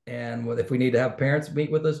wait. And if we need to have parents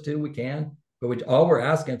meet with us too, we can. But all we're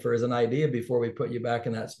asking for is an idea before we put you back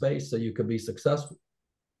in that space so you could be successful.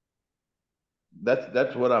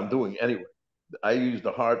 that's what I'm doing anyway. I use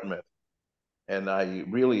the heart method, and I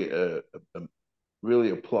really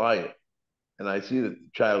apply it. And I see that the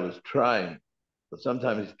child is trying, but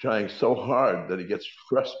sometimes he's trying so hard that he gets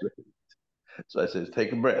frustrated. So I says,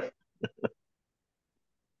 take a breath.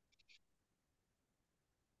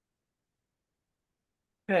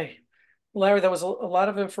 Okay. Larry, that was a lot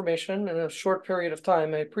of information in a short period of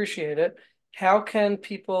time. I appreciate it. How can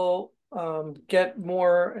people get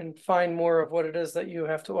more and find more of what it is that you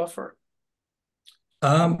have to offer?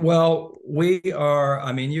 Well,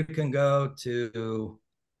 I mean, you can go to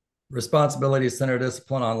Responsibility Center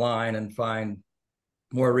Discipline online and find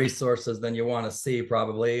more resources than you want to see,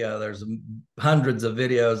 probably. There's hundreds of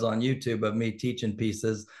videos on YouTube of me teaching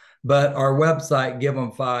pieces, but our website,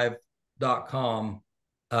 give'em5.com,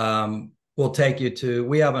 will take you to,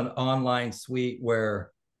 we have an online suite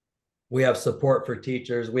where we have support for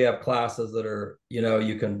teachers. We have classes that are,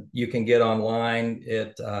 you can get online.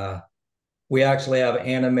 We actually have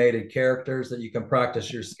animated characters that you can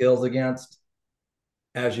practice your skills against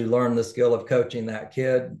as you learn the skill of coaching that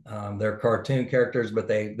kid. They're cartoon characters, but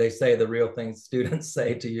they say the real things students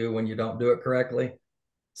say to you when you don't do it correctly.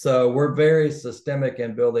 So we're very systemic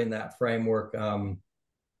in building that framework.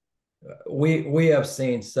 We have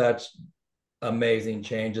seen such amazing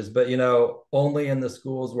changes, but only in the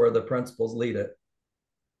schools where the principals lead it.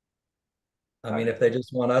 I mean, if they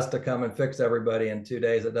just want us to come and fix everybody in 2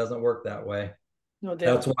 days, it doesn't work that way. No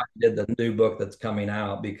doubt. That's why I did the new book that's coming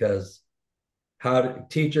out, because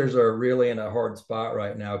teachers are really in a hard spot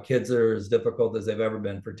right now. Kids are as difficult as they've ever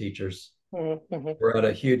been for teachers. Mm-hmm. We're at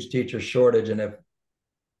a huge teacher shortage, and if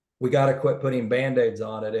we got to quit putting band-aids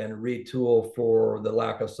on it and retool for the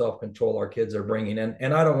lack of self-control our kids are bringing in.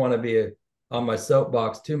 And I don't want to be on my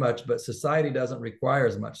soapbox too much, but society doesn't require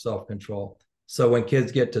as much self-control. So when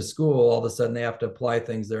kids get to school, all of a sudden they have to apply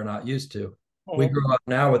things they're not used to. Mm-hmm. We grow up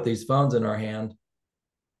now with these phones in our hand.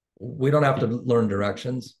 We don't have to learn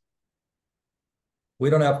directions. We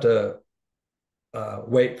don't have to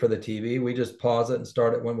wait for the TV. We just pause it and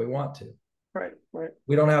start it when we want to. Right.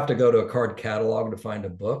 We don't have to go to a card catalog to find a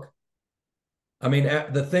book. I mean,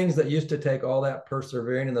 the things that used to take all that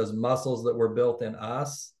persevering and those muscles that were built in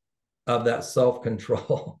us of that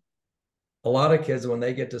self-control. A lot of kids, when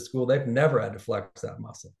they get to school, they've never had to flex that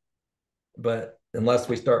muscle. But unless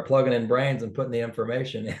we start plugging in brains and putting the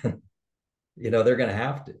information in, they're going to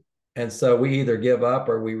have to. And so we either give up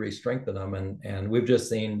or we re-strengthen them. And we've just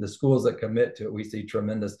seen the schools that commit to it, we see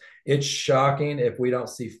tremendous. It's shocking if we don't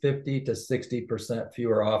see 50 to 60%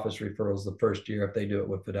 fewer office referrals the first year if they do it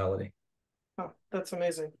with Fidelity. Oh, that's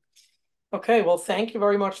amazing. Okay, well, thank you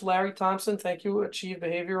very much, Larry Thompson. Thank you, Achieve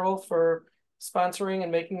Behavioral, for sponsoring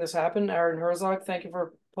and making this happen. Aaron Herzog, thank you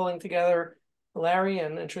for pulling together Larry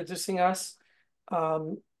and introducing us.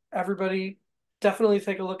 Everybody, definitely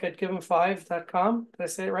take a look at give'em5.com. Did I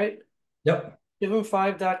say it right? Yep.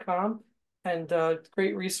 Give'em5.com, and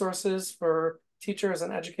great resources for teachers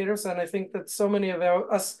and educators. And I think that so many of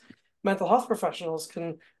us mental health professionals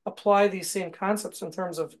can apply these same concepts in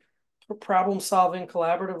terms of problem solving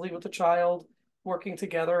collaboratively with the child, working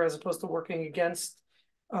together as opposed to working against,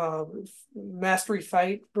 mastery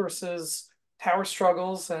fight versus power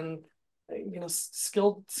struggles, and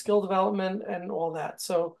skill development and all that.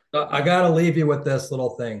 So I got to leave you with this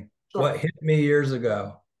little thing. Sure. What hit me years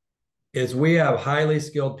ago is we have highly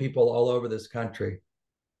skilled people all over this country,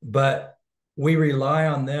 but we rely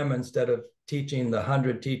on them instead of teaching the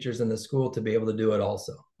 100 teachers in the school to be able to do it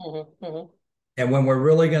also. Mm-hmm, mm-hmm. And when we're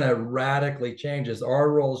really going to radically change is our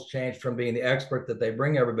roles change from being the expert that they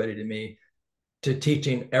bring everybody to me to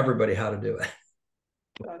teaching everybody how to do it.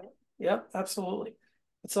 Got it. Yep, absolutely.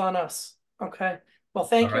 It's on us. Okay. Well,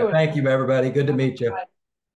 thank you. Thank you, everybody. Good to meet you.